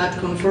 and that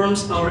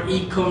confirms our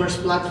e-commerce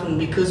platform,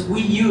 because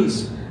we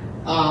use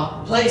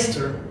Play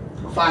Store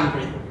of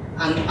Android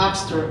and App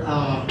Store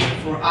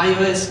for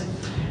iOS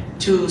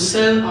to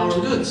sell our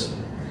goods.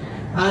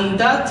 And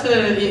that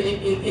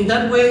in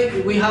that way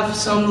we have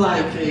some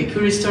like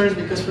curious stories,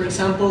 because for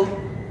example,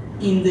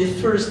 in the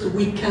first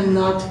we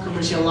cannot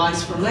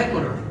commercialize from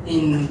Ecuador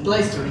in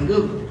Play Store in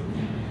Google.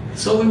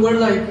 So we were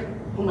like,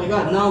 oh my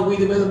God, now we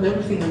develop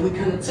everything that we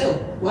cannot sell.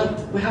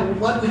 What we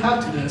have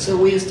to do? So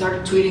we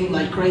started tweeting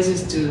like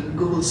crazies to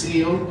Google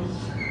CEO,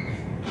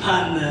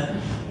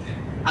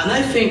 and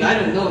I think, I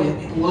don't know,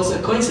 it was a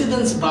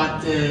coincidence,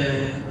 but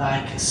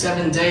like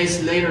 7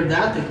 days later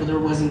that Ecuador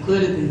was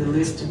included in the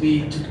list to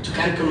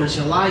kind of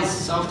commercialize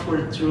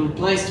software through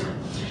Play Store.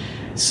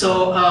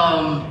 So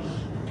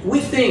we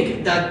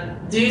think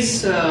that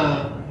this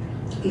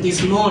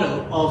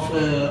model of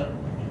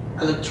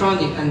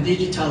electronic and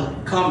digital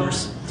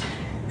commerce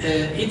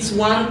it's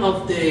one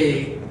of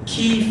the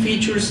key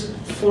features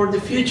for the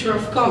future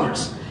of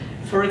commerce.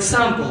 For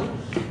example,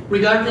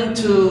 regarding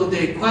to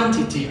the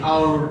quantity,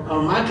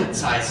 our market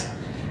size,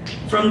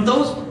 from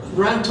those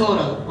grand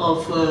total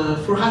of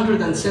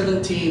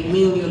 470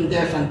 million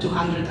deaf and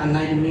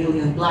 290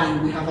 million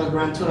blind, we have a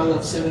grand total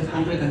of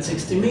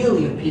 760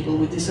 million people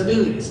with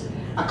disabilities.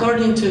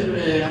 According to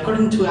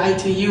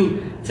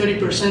ITU,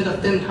 30%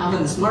 of them have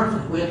a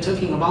smartphone. We are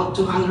talking about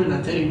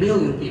 230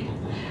 million people.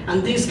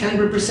 And this can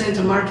represent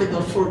a market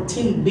of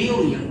 14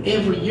 billion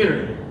every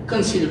year,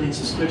 considering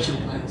subscription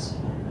plans.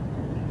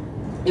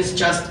 It's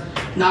just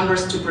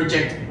numbers to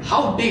project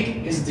how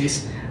big is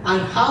this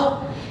and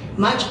how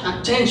much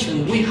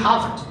attention we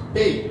have to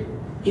pay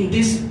in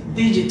these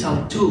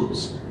digital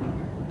tools,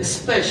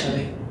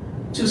 especially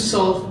to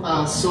solve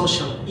a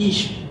social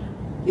issue.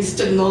 It's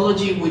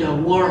technology with a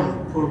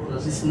warm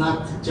purpose. It's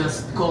not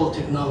just cold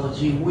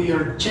technology. We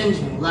are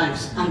changing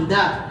lives, and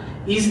that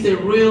is the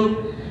real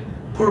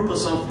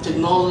purpose of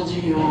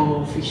technology,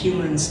 of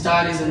human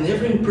studies, and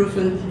every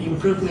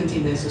improvement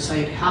in the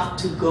society have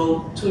to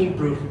go to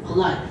improve a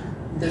life.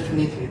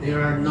 Definitely,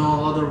 there are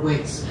no other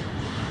ways.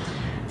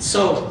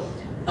 So,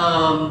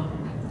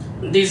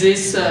 this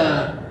is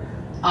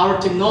our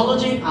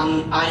technology,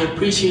 and I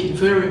appreciate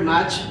very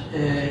much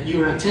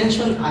your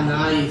attention, and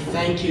I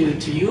thank you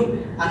to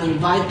you and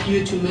invite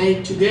you to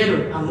make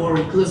together a more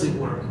inclusive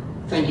world.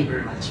 Thank you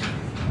very much.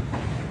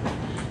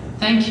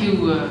 Thank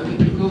you,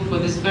 Hugo, for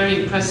this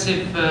very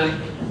impressive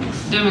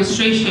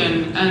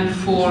demonstration and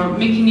for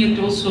making it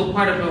also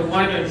part of a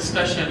wider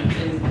discussion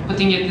and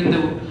putting it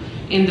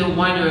in the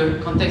wider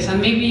context. And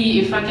maybe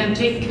if I can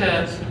take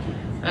the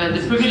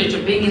privilege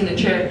of being in the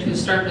chair to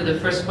start with the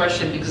first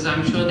question, because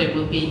I'm sure there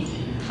will be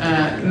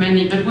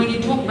many. But when you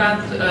talk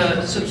about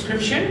a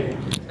subscription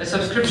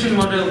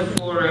model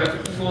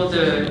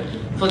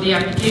for the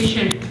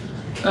application,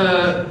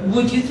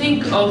 would you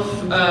think of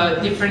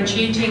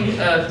differentiating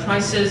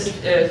prices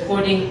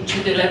according to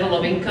the level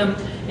of income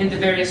in the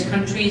various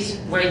countries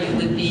where you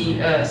would be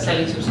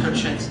selling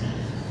subscriptions?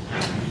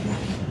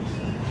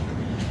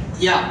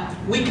 Yeah,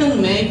 we can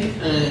make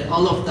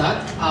all of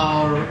that.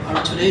 Our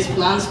today's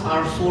plans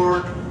are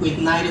 $4 with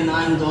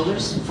 $99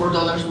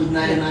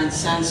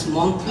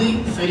 monthly,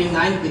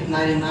 $39 with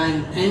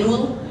 99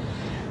 annual,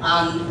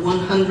 and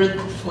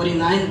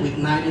 $149 with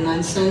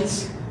 99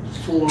 cents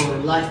for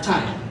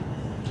lifetime.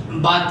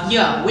 But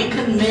yeah, we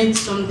can make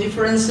some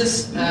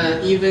differences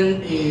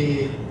even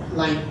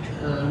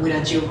with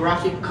a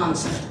geographic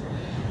concept.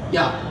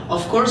 Yeah,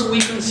 of course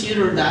we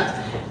consider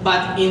that,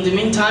 but in the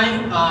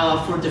meantime,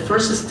 for the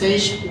first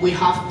stage, we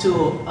have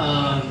to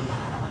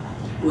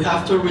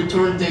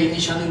return the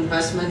initial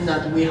investment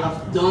that we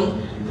have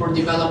done for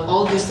develop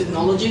all this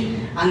technology,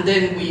 and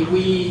then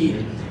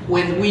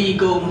when we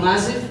go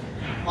massive,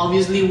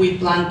 obviously we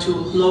plan to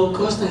low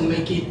cost and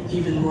make it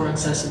even more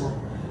accessible.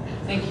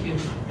 Thank you.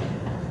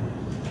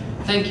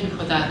 Thank you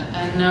for that.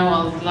 And now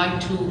I would like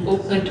to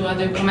open to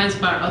other comments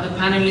by other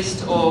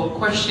panelists or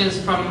questions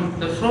from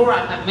the floor.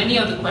 I have many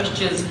other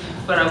questions,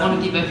 but I want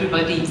to give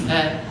everybody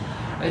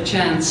a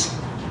chance.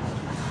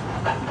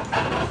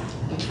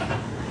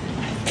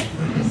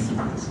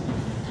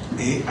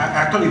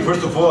 Actually,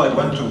 first of all, I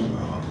want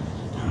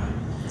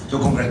to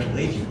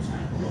congratulate you.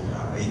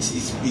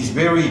 It's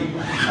very,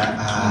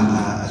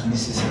 as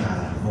Mrs.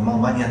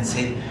 Momal-Banyan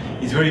said,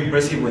 it's very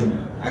impressive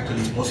when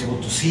actually it's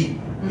possible to see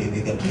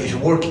the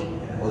application working.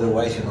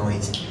 Otherwise, you know,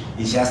 it's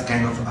just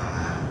kind of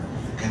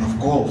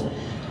cold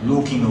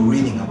looking or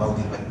reading about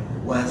it. But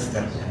once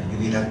that you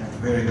did a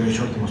very, very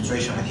short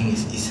demonstration, I think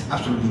it's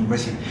absolutely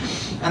impressive.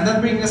 And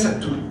that brings us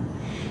to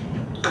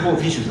a couple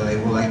of issues that I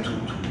would like to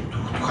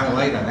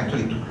highlight and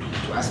actually to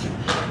ask you.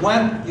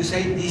 One, you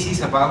say this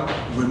is about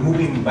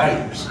removing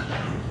barriers.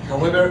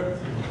 However,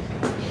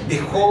 the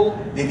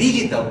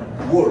digital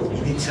world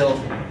in itself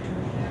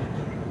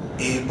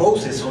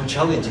poses some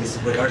challenges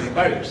regarding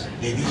barriers.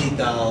 The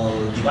digital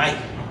divide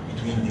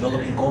between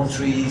developing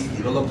countries,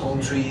 developed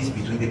countries,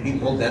 between the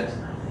people that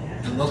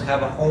do not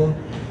have a home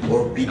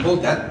or people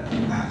that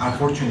are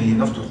fortunate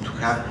enough to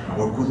have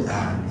or could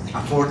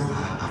afford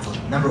a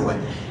phone, number one.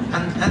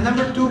 And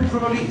number two,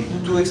 probably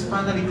to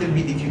expand a little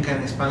bit, if you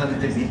can expand a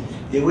little bit,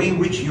 the way in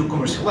which you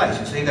commercialize.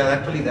 You say that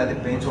actually that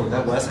depends, or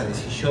that was a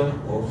decision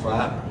of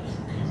a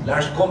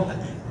large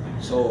company.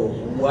 So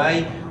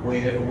why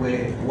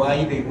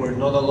they were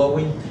not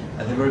allowing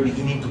at the very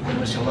beginning to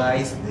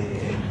commercialize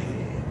the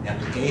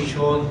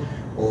application,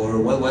 or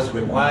what was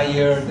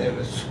required? There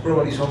was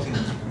probably something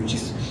which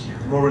is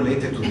more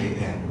related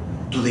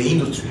to the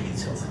industry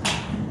itself.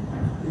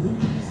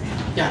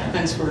 Yeah,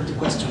 thanks for the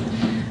question.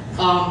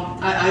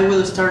 I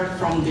will start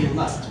from the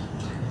last.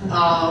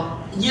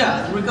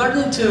 Yeah,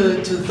 regarding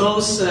to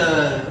those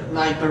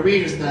like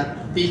barriers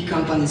that big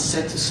companies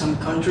set to some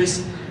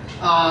countries,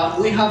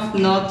 we have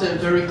not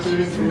very clear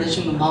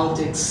information about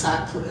the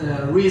exact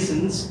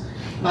reasons,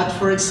 but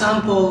for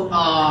example,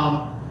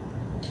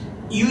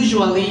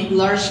 usually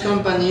large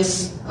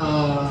companies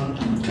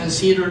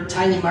consider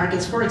tiny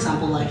markets, for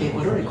example, like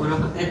Ecuador.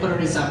 Ecuador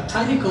is a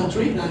tiny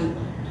country, and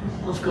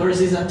of course,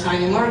 is a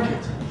tiny market.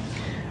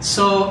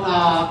 So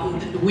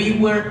we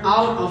were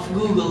out of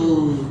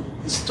Google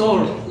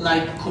Store,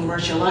 like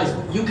commercialized.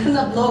 You can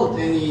upload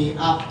any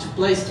app to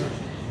Play Store,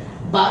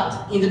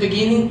 but in the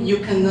beginning you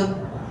cannot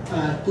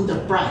put a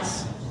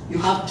price. You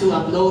have to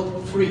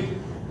upload free.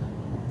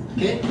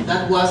 Okay,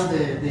 that was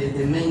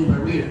the main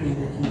barrier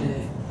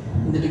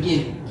in the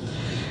beginning.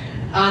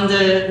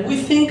 And we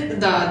think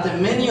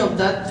that many of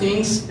that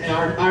things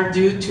are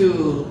due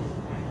to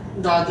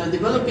that the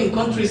developing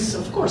countries,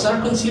 of course, are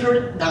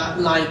considered that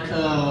like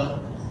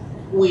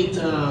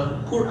with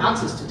poor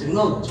access to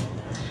technology.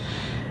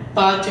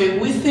 But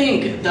we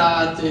think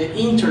that the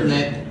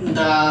internet,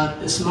 that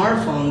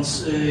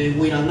smartphones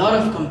with a lot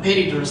of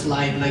competitors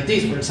like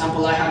this, for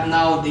example, I have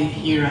now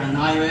here an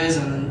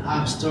iOS and an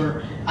App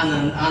Store and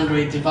an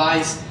Android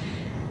device.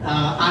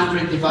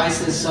 Android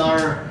devices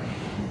are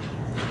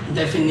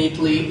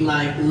definitely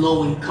like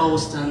low in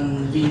cost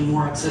and being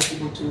more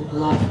accessible to a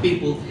lot of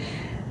people.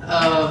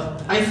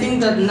 I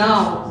think that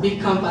now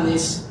big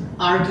companies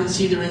are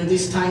considering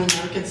these tiny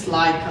markets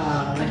like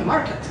a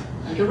market,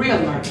 like a real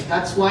market.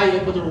 That's why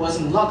Ecuador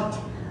wasn't locked.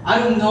 I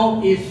don't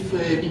know if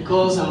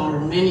because our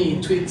many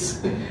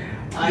tweets,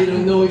 I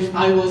don't know if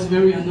I was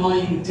very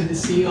annoying to the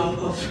CEO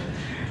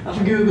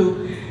of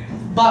Google,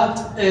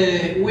 but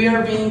we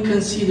are being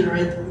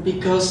considered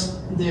because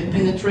the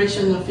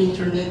penetration of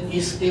internet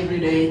is every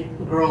day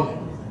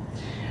growing.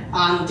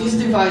 And these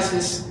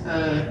devices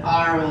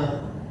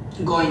are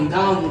going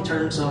down in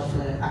terms of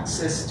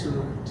access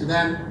to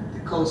them, the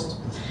cost.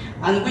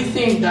 And we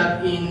think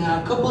that in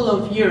a couple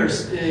of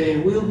years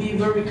it will be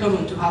very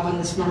common to have a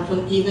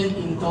smartphone even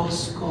in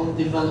those called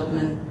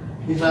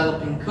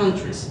developing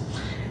countries.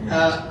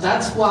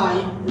 That's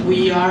why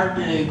we are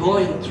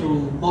going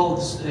through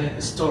both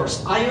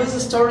stores. iOS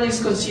store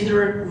is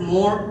considered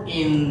more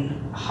in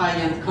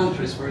high-end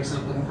countries, for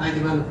example, in high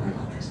developing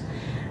countries.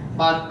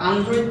 But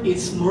Android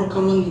is more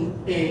common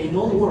in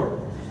all the world.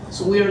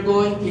 So we are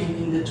going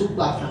in the two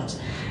platforms.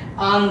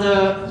 And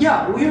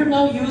yeah, we are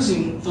now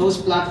using those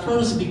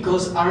platforms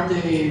because are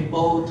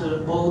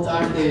both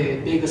are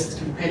the biggest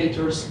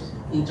competitors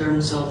in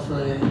terms of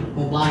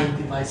mobile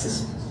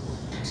devices.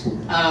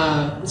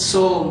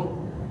 So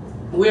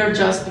we are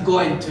just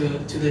going to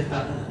the.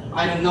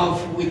 I don't know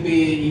if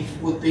it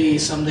would be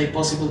someday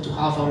possible to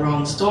have our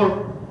own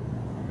store.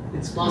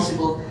 It's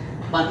possible,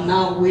 but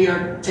now we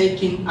are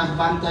taking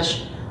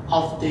advantage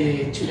of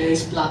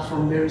today's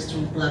platform, very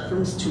strong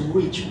platforms, to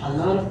reach a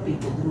lot of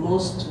people, the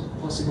most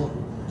possible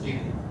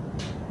people.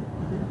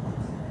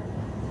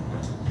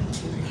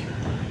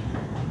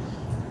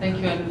 Thank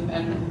you,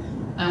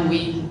 and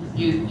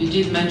you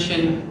did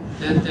mention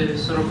the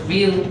sort of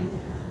real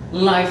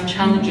life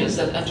challenges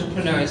that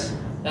entrepreneurs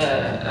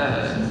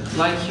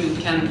like you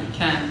can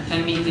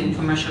meet in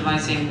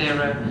commercializing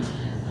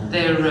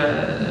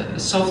their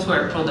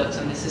software products,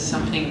 and this is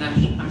something that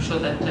I'm sure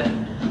that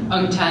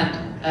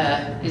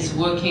UNCTAD is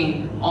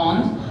working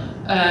on.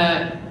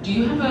 Do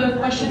you have a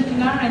question,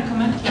 Pilar, and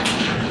comment?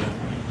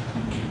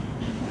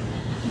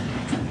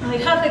 I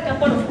have a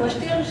couple of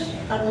questions,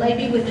 and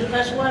maybe with the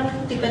first one,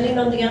 depending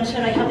on the answer,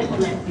 I have a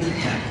comment.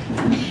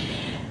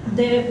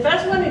 The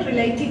first one is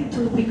related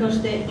to,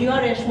 because you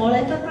are a small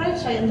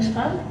enterprise, I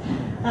understand,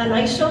 and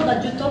I saw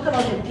that you talk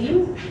about a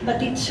team,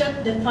 but it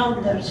said the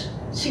founders,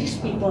 6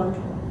 people.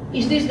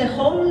 Is this the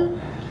whole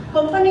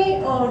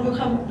company, or you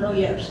have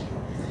employers?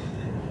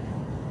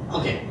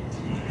 Okay.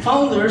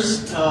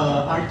 Founders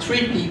are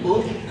 3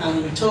 people,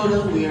 and in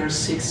total we are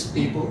 6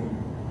 people.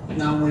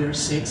 Now we are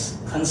 6,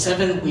 and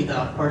 7 with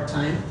a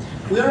part-time.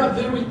 We are a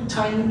very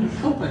tiny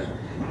company.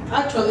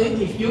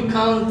 Actually, if you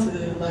count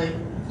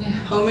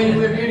how many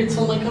we're here, it's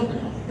all my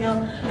company.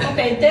 Yeah.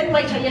 Okay, then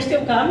my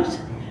suggestion comes,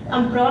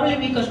 and probably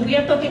because we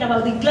are talking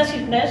about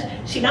inclusiveness,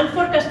 since I'm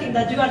forecasting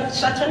that you are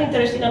such an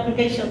interesting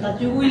application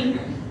that you will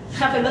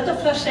have a lot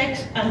of first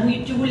sex and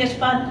you will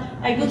expand,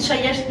 I would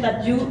suggest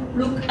that you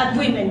look at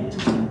women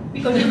too,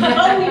 because you have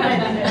all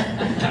women there.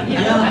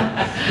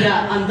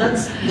 Yeah, and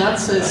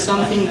that's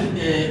something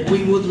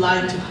we would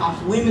like to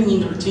have women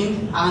in our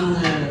team, and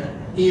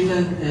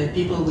even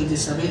people with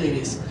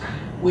disabilities.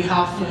 We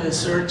have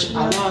searched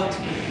a lot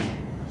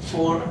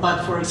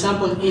but for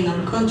example, in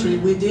our country,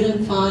 we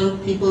didn't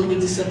find people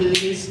with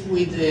disabilities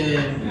with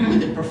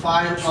the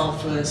profile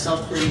of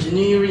software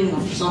engineering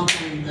or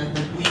something that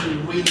we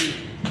really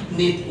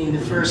need in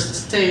the first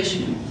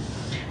stage.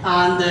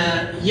 And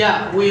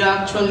yeah, we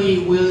actually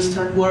will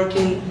start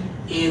working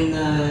in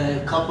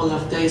a couple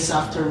of days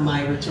after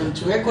my return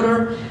to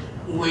Ecuador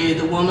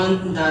with a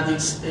woman that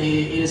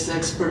is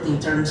expert in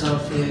terms of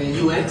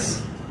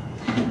UX.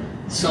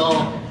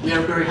 So we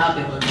are very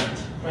happy about that.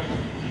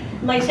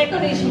 My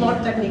second is more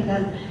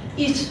technical.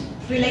 It's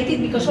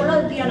related because all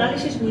of the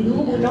analysis we do,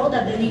 we know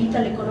that the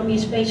digital economy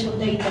is based on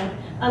data.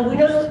 And we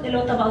know a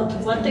lot about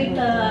what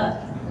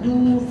data do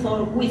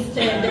with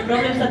the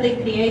problems that they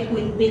create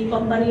with big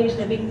companies,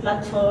 the big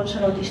platforms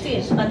and all these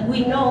things. But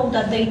we know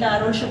that data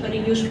are also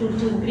very useful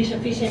to increase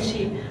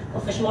efficiency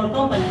of a small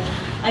company.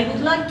 I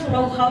would like to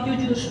know how you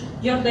use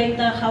your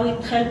data, how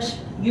it helps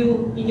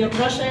you in your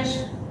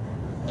process,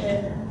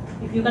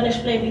 If you can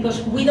explain,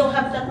 because we don't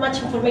have that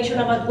much information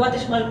about what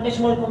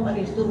small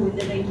companies do with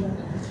the data.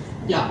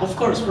 Yeah, of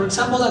course. For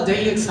example, a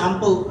daily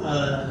example,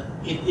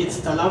 it's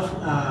the law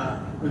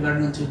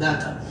regarding to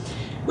data.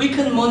 We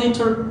can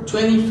monitor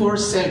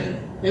 24/7,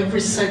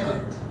 every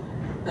second,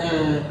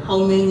 how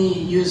many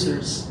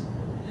users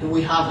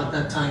we have at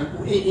that time.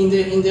 In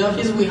the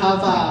office, we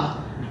have a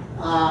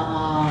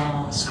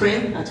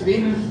screen, a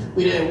TV,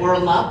 with a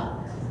world map,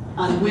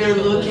 and we are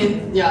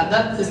looking. Yeah,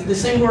 that is the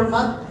same world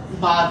map,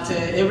 but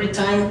every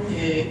time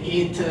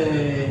it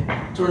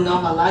turns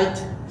on a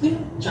light,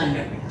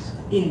 China,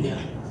 India,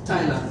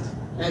 Thailand,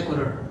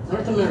 Ecuador,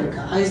 North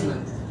America,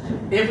 Iceland,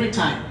 every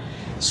time.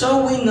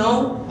 So we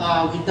know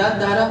with that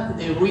data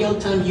the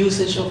real-time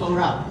usage of our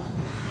app.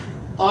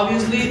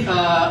 Obviously,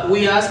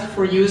 we ask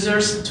for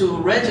users to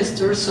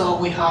register, so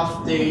we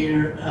have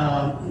their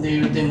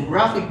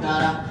demographic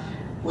data.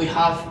 We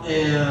have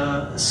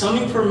some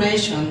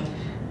information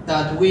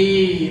that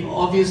we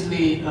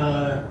obviously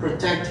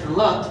protect a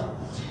lot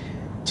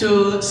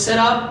to set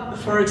up,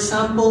 for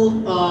example,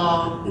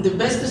 the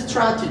best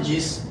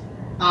strategies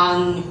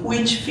and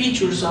which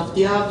features of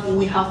the app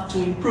we have to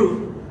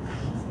improve,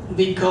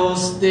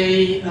 because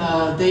they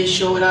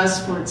showed us,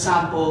 for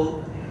example,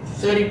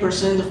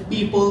 30% of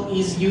people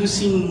is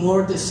using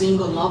more the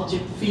single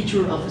object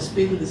feature of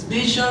speedless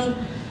vision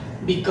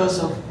because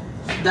of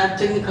that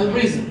technical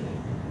reason.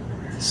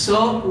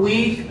 So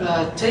we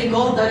take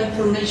all that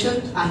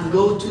information and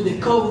go to the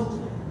code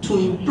to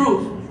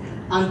improve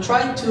and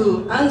try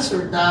to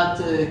answer that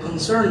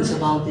concerns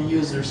about the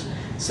users.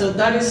 So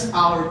that is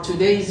our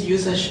today's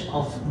usage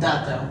of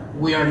data.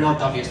 We are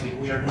not, obviously,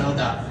 we are not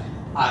a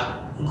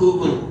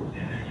Google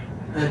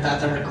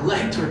data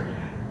collector,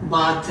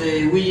 but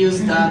we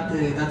use that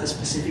data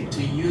specific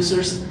to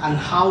users and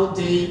how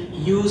they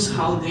use,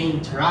 how they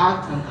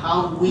interact, and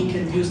how we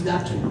can use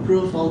that to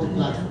improve all the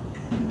platform.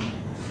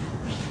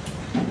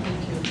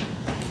 Thank you.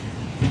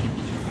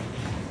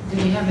 Do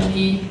we have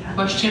any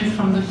questions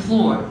from the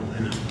floor?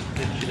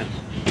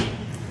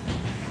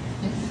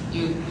 Yes,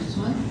 you, this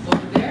one,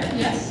 over there,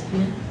 yes?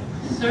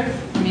 Sir,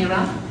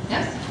 Mira,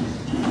 yes?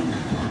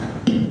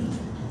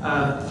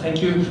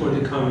 Thank you for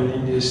the comment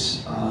in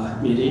this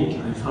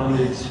meeting. I found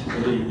it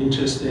very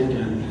interesting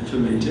and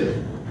informative.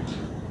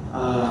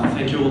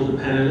 Thank you all the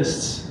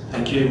panelists.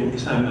 Thank you,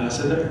 Mr.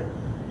 Ambassador.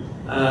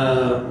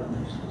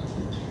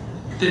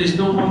 There is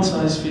no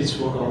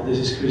one-size-fits-all. This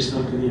is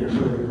crystal clear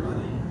for everybody.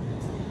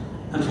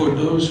 And for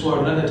those who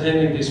are not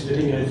attending this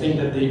meeting, I think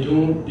that they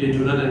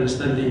do not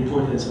understand the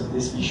importance of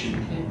this issue.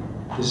 Okay.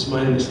 This is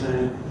my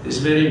understanding. It's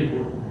very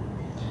important.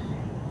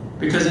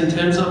 Because in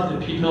terms of the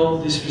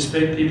people,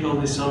 disrespect people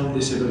with some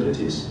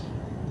disabilities,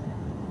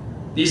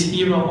 this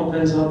era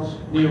opens up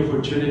new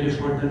opportunity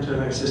for them to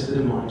have access to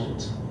the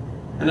market.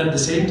 And at the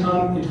same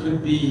time, it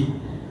would be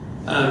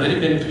very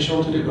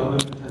beneficial to the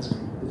government as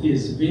well. It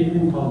is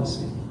win-win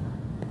policy.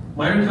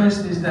 My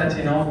request is that,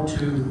 to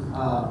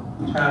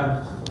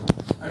have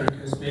a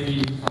request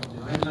maybe from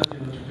the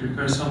INLAB, to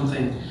prepare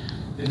something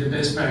with the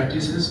best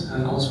practices,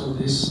 and also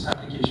this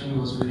application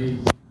was very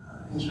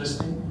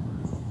interesting.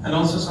 And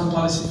also some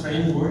policy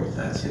framework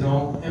that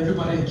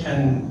everybody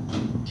can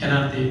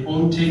have their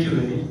own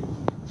takeaway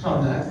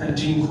from that, and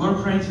to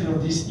incorporate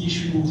this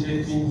issue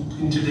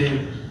into their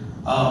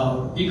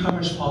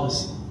e-commerce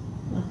policy.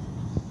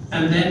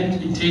 And then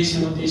it takes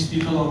these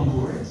people on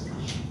board,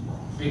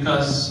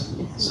 because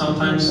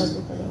sometimes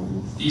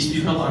these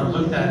people are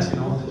looked at, the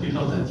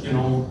people that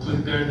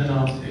put burden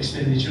of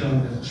expenditure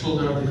on the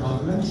shoulder of the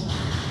government.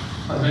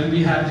 But when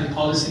we have the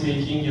policy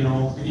making, we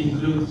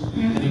include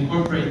and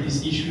incorporate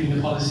this issue in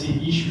the policy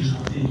issues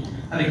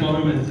at the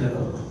government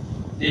level.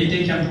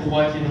 They can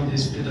provide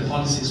the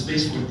policy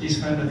space for these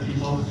kind of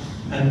people,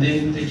 and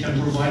then they can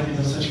provide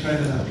such kind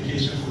of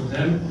application for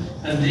them,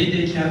 and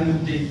they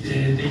can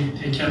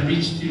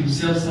reach to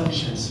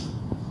self-sufficiency.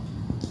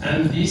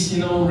 And this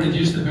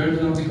reduce the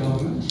burden of the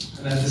government,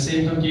 and at the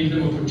same time give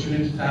them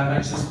opportunity to have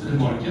access to the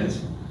market,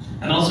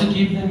 and also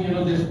give them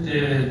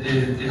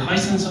the high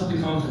sense of the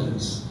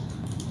confidence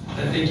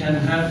that they can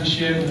have the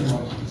share in the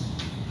market.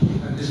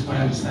 That is my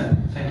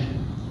understanding. Thank you.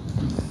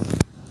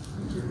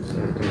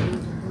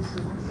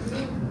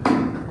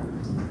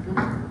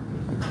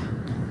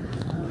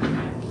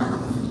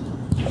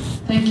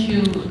 Thank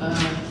you.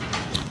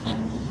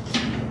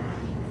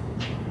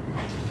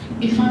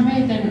 If I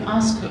may then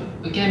ask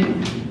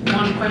again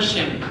one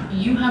question.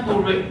 You have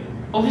already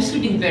obviously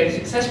been very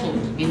successful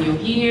in your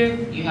year.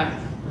 You have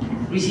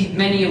received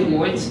many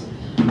awards.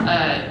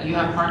 You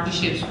have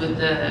partnerships with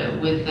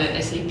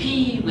the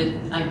SAP, with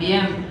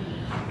IBM.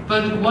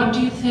 But what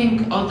do you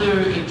think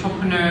other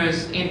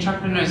entrepreneurs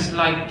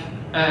like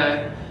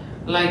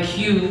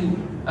you,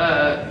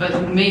 but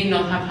who may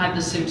not have had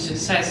the same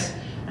success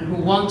and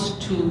who want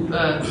to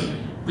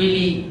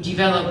really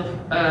develop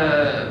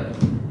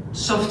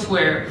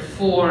software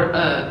for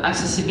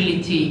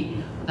accessibility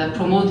that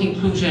promote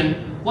inclusion,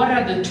 what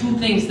are the two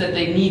things that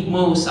they need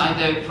most,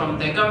 either from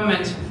their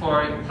governments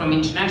or from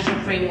international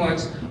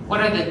frameworks? What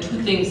are the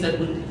two things that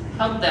would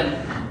help them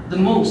the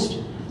most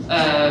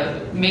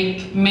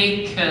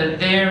make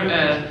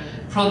their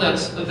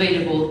products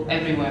available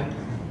everywhere.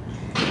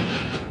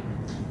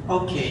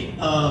 Okay,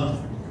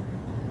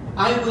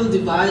 I will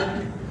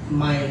divide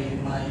my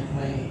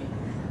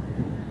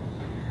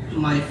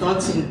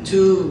thoughts in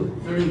two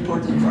very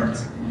important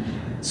parts.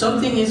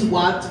 Something is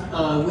what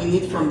we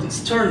need from the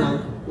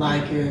external,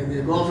 like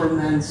the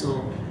government.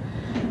 So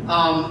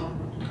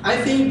I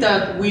think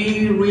that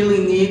we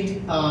really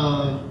need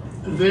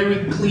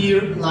very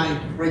clear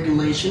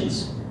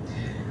regulations,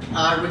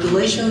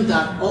 regulations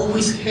that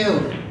always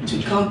help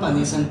to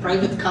companies and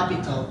private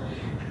capital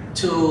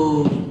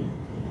to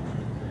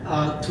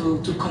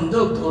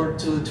conduct or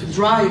to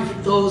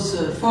drive those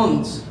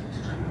funds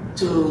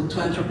to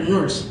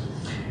entrepreneurs.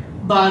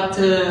 But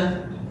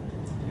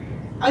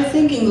I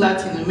think in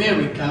Latin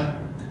America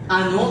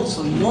and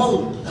also in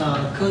all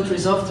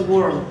countries of the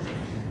world,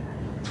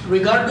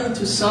 regarding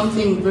to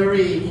something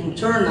very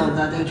internal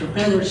that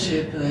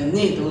entrepreneurship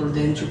needs or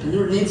the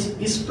entrepreneur needs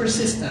is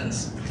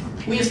persistence.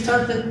 We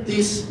started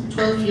this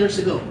 12 years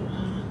ago.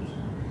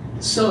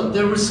 So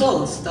the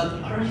results that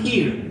are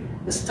here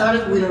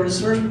started with a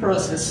research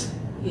process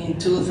in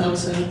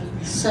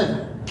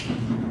 2007.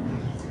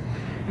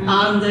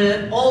 And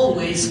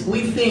always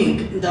we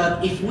think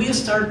that if we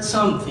start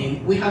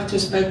something, we have to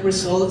expect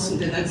results in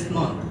the next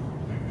month.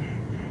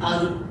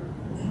 And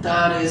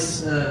that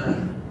is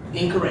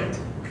incorrect.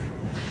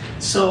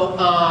 So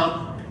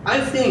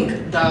I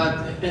think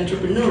that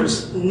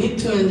entrepreneurs need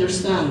to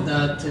understand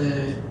that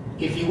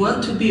if you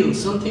want to build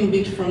something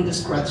big from the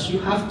scratch, you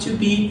have to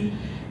be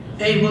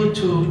able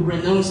to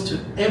renounce to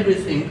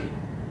everything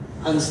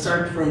and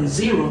start from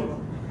zero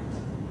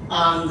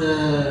and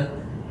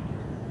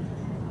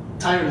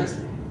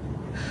tirelessly.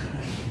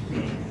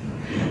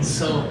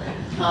 So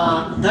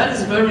that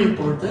is very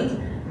important.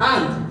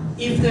 And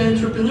if the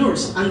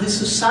entrepreneurs and the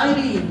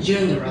society in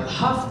general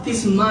have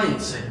this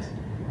mindset,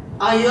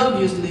 I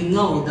obviously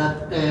know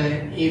that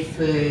if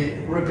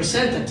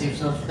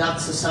representatives of that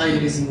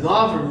societies in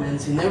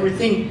governments and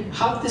everything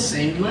have the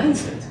same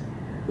mindset,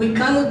 we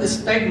cannot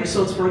expect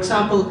results. For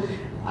example,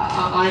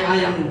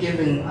 I am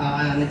giving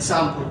an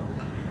example.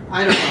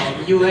 I don't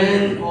know,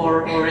 UN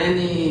or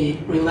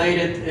any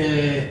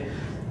related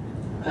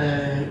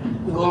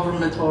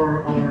government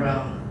or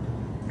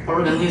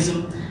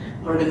organization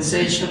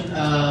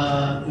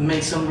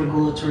make some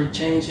regulatory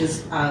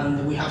changes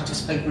and we have to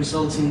expect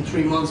results in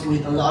 3 months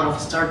with a lot of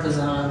startups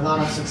and a lot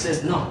of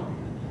success. No,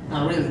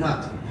 really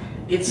not.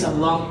 It's a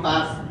long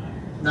path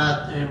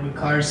that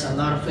requires a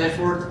lot of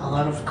effort, a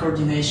lot of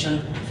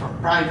coordination from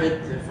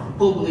private, from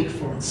public,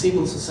 from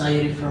civil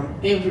society, from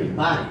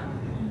everybody.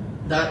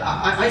 That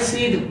I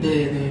see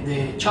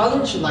the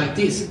challenge like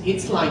this.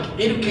 It's like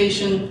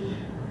education,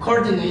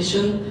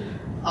 coordination,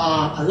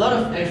 a lot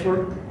of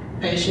effort,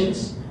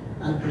 patience,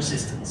 and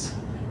persistence,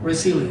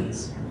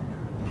 resilience.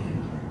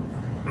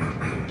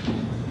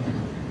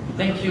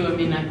 Thank you. I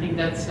mean, I think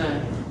that's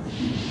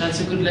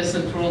a good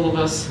lesson for all of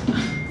us,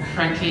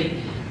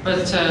 frankly.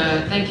 But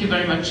thank you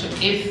very much.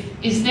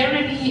 Is there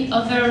any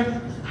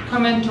other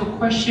comment or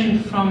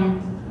question from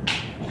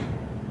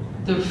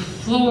the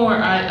floor?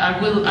 I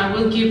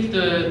will give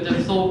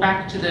the floor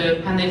back to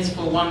the panelists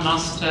for one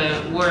last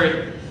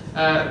word.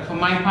 For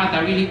my part,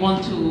 I really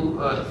want to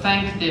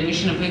thank the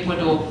Mission of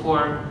Ecuador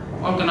for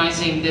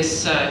organizing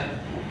this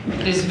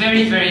this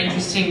very, very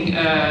interesting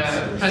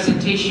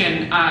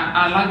presentation.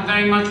 I like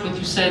very much what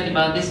you said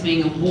about this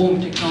being a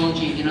warm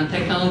technology, you know,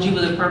 technology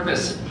with a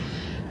purpose.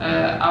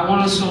 I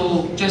want to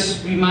also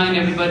just remind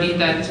everybody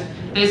that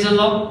there's a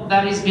lot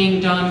that is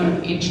being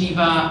done in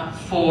Geneva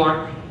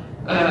for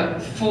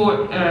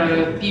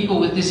people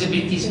with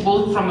disabilities,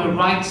 both from a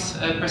rights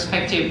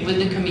perspective with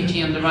the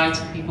Committee on the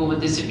Rights of People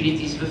with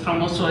Disabilities, but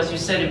from also, as you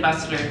said,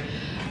 Ambassador,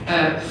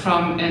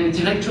 from an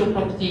intellectual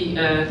property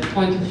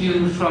point of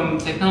view, from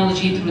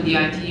technology through the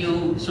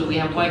ITU, so we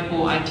have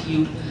WIPO,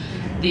 ITU,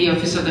 the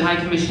Office of the High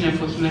Commissioner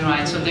for Human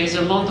Rights, so there's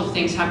a lot of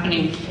things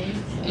happening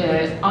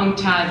on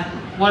TAD.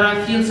 What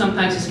I feel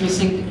sometimes is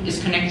missing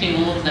is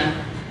connecting all of them,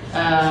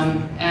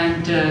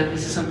 and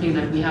this is something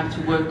that we have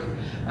to work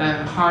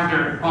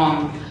harder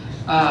on.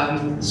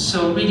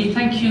 So really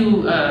thank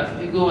you,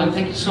 Hugo, and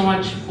thank you so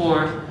much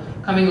for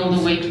coming all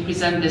the way to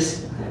present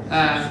this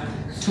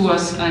to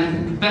us,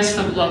 and best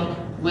of luck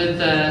with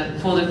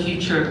for the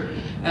future.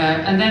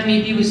 And then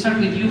maybe we start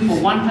with you for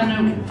one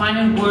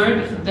final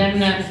word, then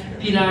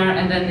Pilar,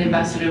 and then the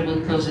Ambassador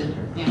will close it.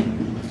 Yeah.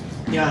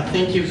 Yeah,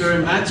 thank you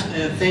very much.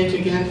 Thank you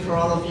again for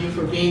all of you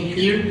for being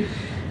here.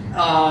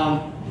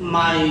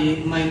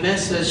 My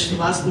message,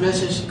 last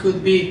message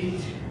could be,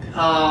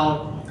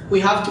 we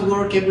have to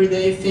work every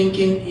day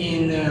thinking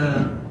in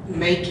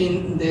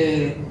making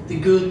the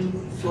good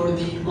for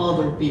the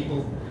other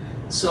people.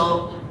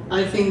 So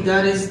I think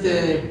that is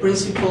the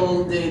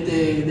principle,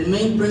 the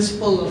main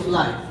principle of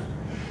life.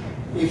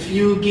 If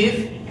you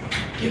give,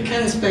 you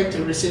can expect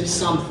to receive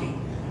something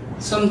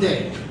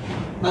someday,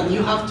 but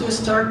you have to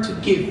start to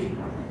give.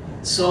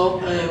 So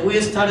we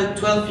started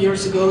 12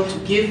 years ago to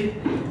give,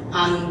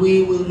 and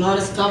we will not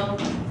stop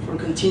for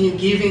continue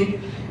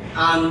giving.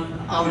 And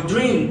our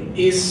dream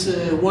is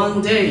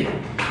one day,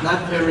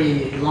 not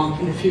very long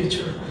in the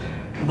future,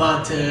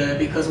 but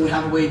because we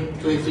have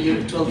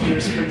waited 12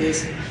 years for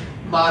this,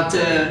 but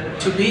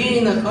to be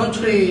in a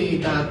country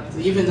that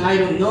even I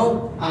don't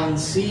know and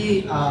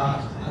see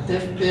a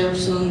deaf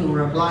person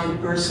or a blind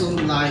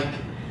person like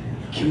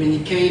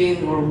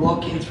communicating or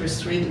walking through the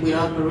street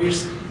without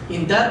barriers,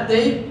 in that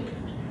day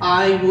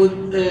I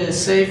would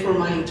say for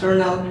my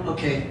internal,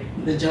 okay,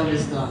 the job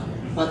is done.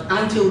 But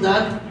until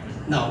that,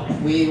 no,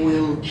 we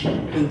will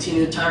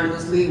continue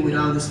tirelessly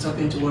without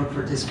stopping to work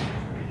for this one.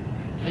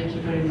 Thank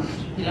you very much.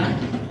 Pilar?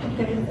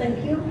 Okay,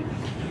 thank you.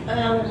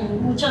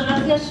 Muchas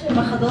gracias,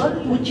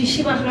 embajador.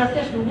 Muchísimas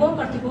gracias, Hugo,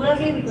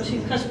 particularly because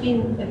it has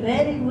been a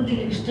very good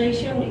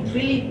illustration. It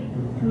really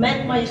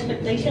met my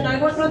expectation.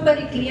 I was not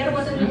very clear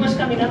what it was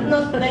coming up,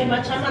 not very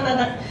much. I'm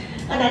an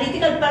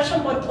analytical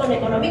person, but on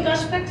economic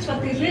aspects,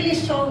 but it really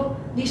saw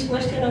this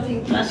question of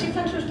inclusive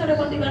and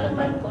sustainable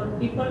development for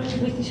people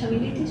with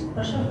disabilities,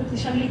 persons with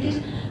disabilities,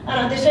 and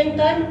at the same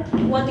time,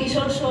 what is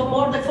also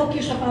more the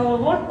focus of our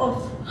work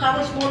of how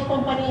a small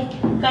company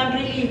can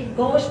really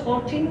go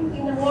exporting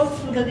in the world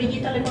through the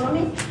digital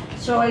economy.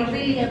 So I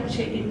really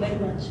appreciate it very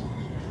much.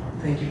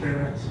 Thank you very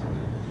much.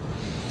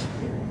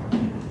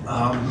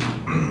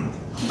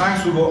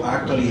 Thanks, Hugo.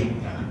 Actually,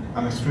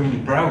 I'm extremely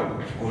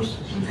proud, of course,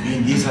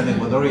 being this an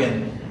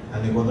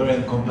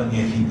Ecuadorian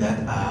company. I think that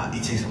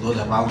it says a lot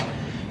about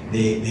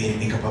the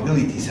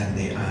capabilities and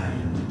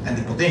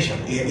the potential.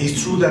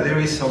 It's true that there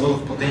is a lot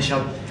of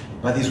potential,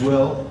 but it's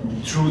well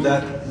true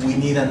that we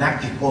need an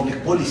active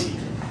public policy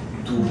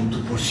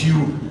to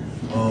pursue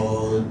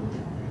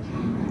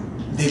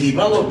the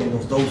development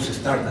of those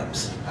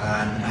startups.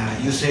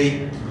 And you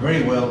say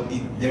very well,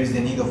 there is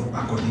the need of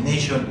a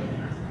coordination.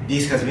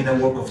 This has been a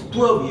work of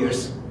 12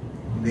 years.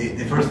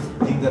 The first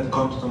thing that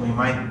comes to my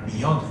mind,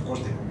 beyond, of course,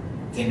 the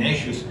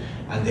tenacious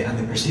and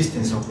the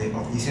persistence of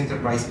this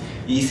enterprise,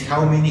 is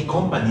how many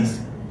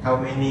companies, how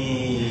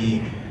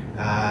many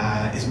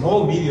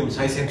small,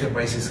 medium-sized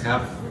enterprises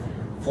have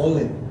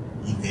fallen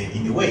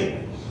in the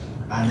way.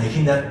 And I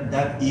think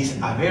that is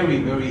a very,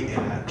 very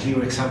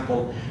clear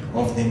example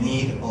of the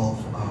need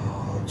of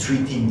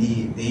treating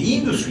the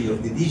industry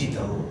of the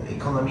digital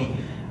economy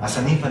as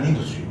an infant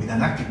industry with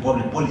an active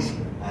public policy.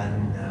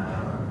 And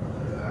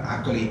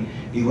actually,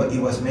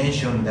 it was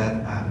mentioned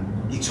that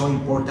it's so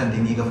important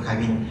the need of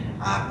having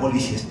a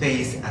policy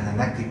space and an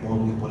active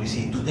public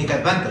policy to take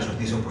advantage of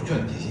these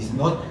opportunities. It's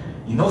not,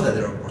 you know that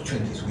there are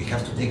opportunities. We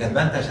have to take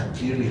advantage, and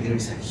clearly there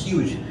is a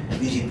huge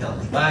digital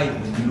divide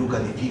when you look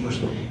at the figures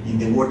in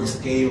the world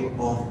scale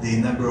of the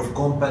number of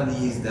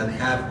companies that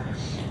have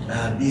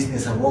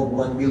business above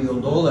 $1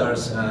 billion.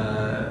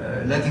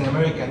 Latin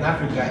America and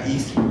Africa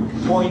is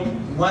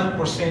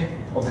 0.1%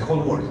 of the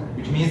whole world,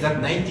 which means that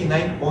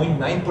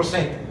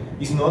 99.9%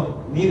 is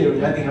not neither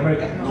in Latin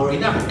America nor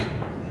in Africa.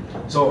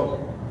 So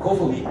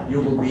hopefully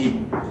you will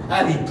be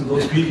adding to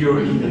those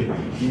figures in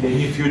the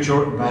near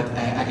future. But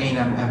again,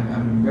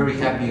 I'm very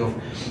happy of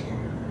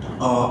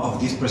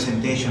this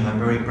presentation. I'm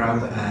very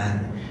proud,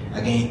 and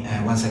again,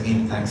 once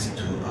again, thanks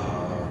to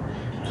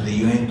the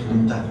UN, to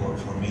UNTA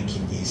for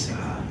making this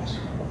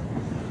possible.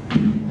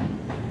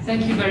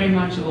 Thank you very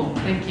much, all.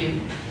 Thank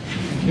you.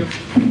 Thank you.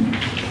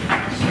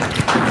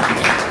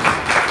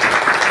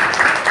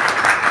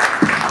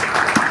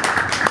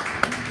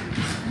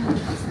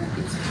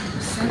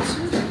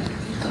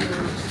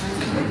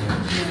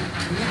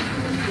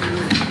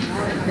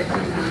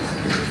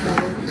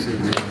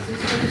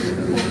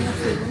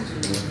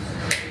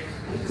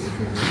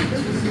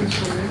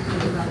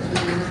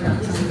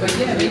 But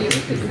yeah,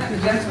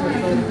 that's what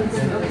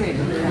okay.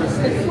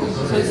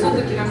 So it's not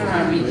the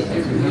camera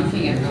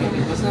looking at you,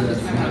 it was not the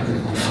camera,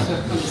 so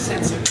from the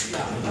sensor.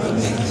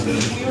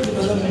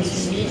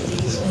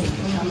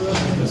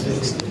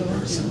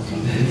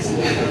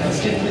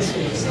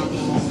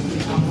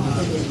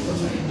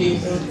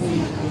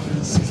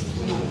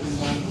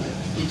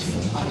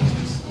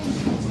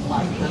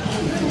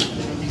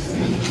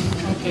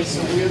 Okay, so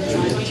we're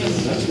trying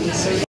to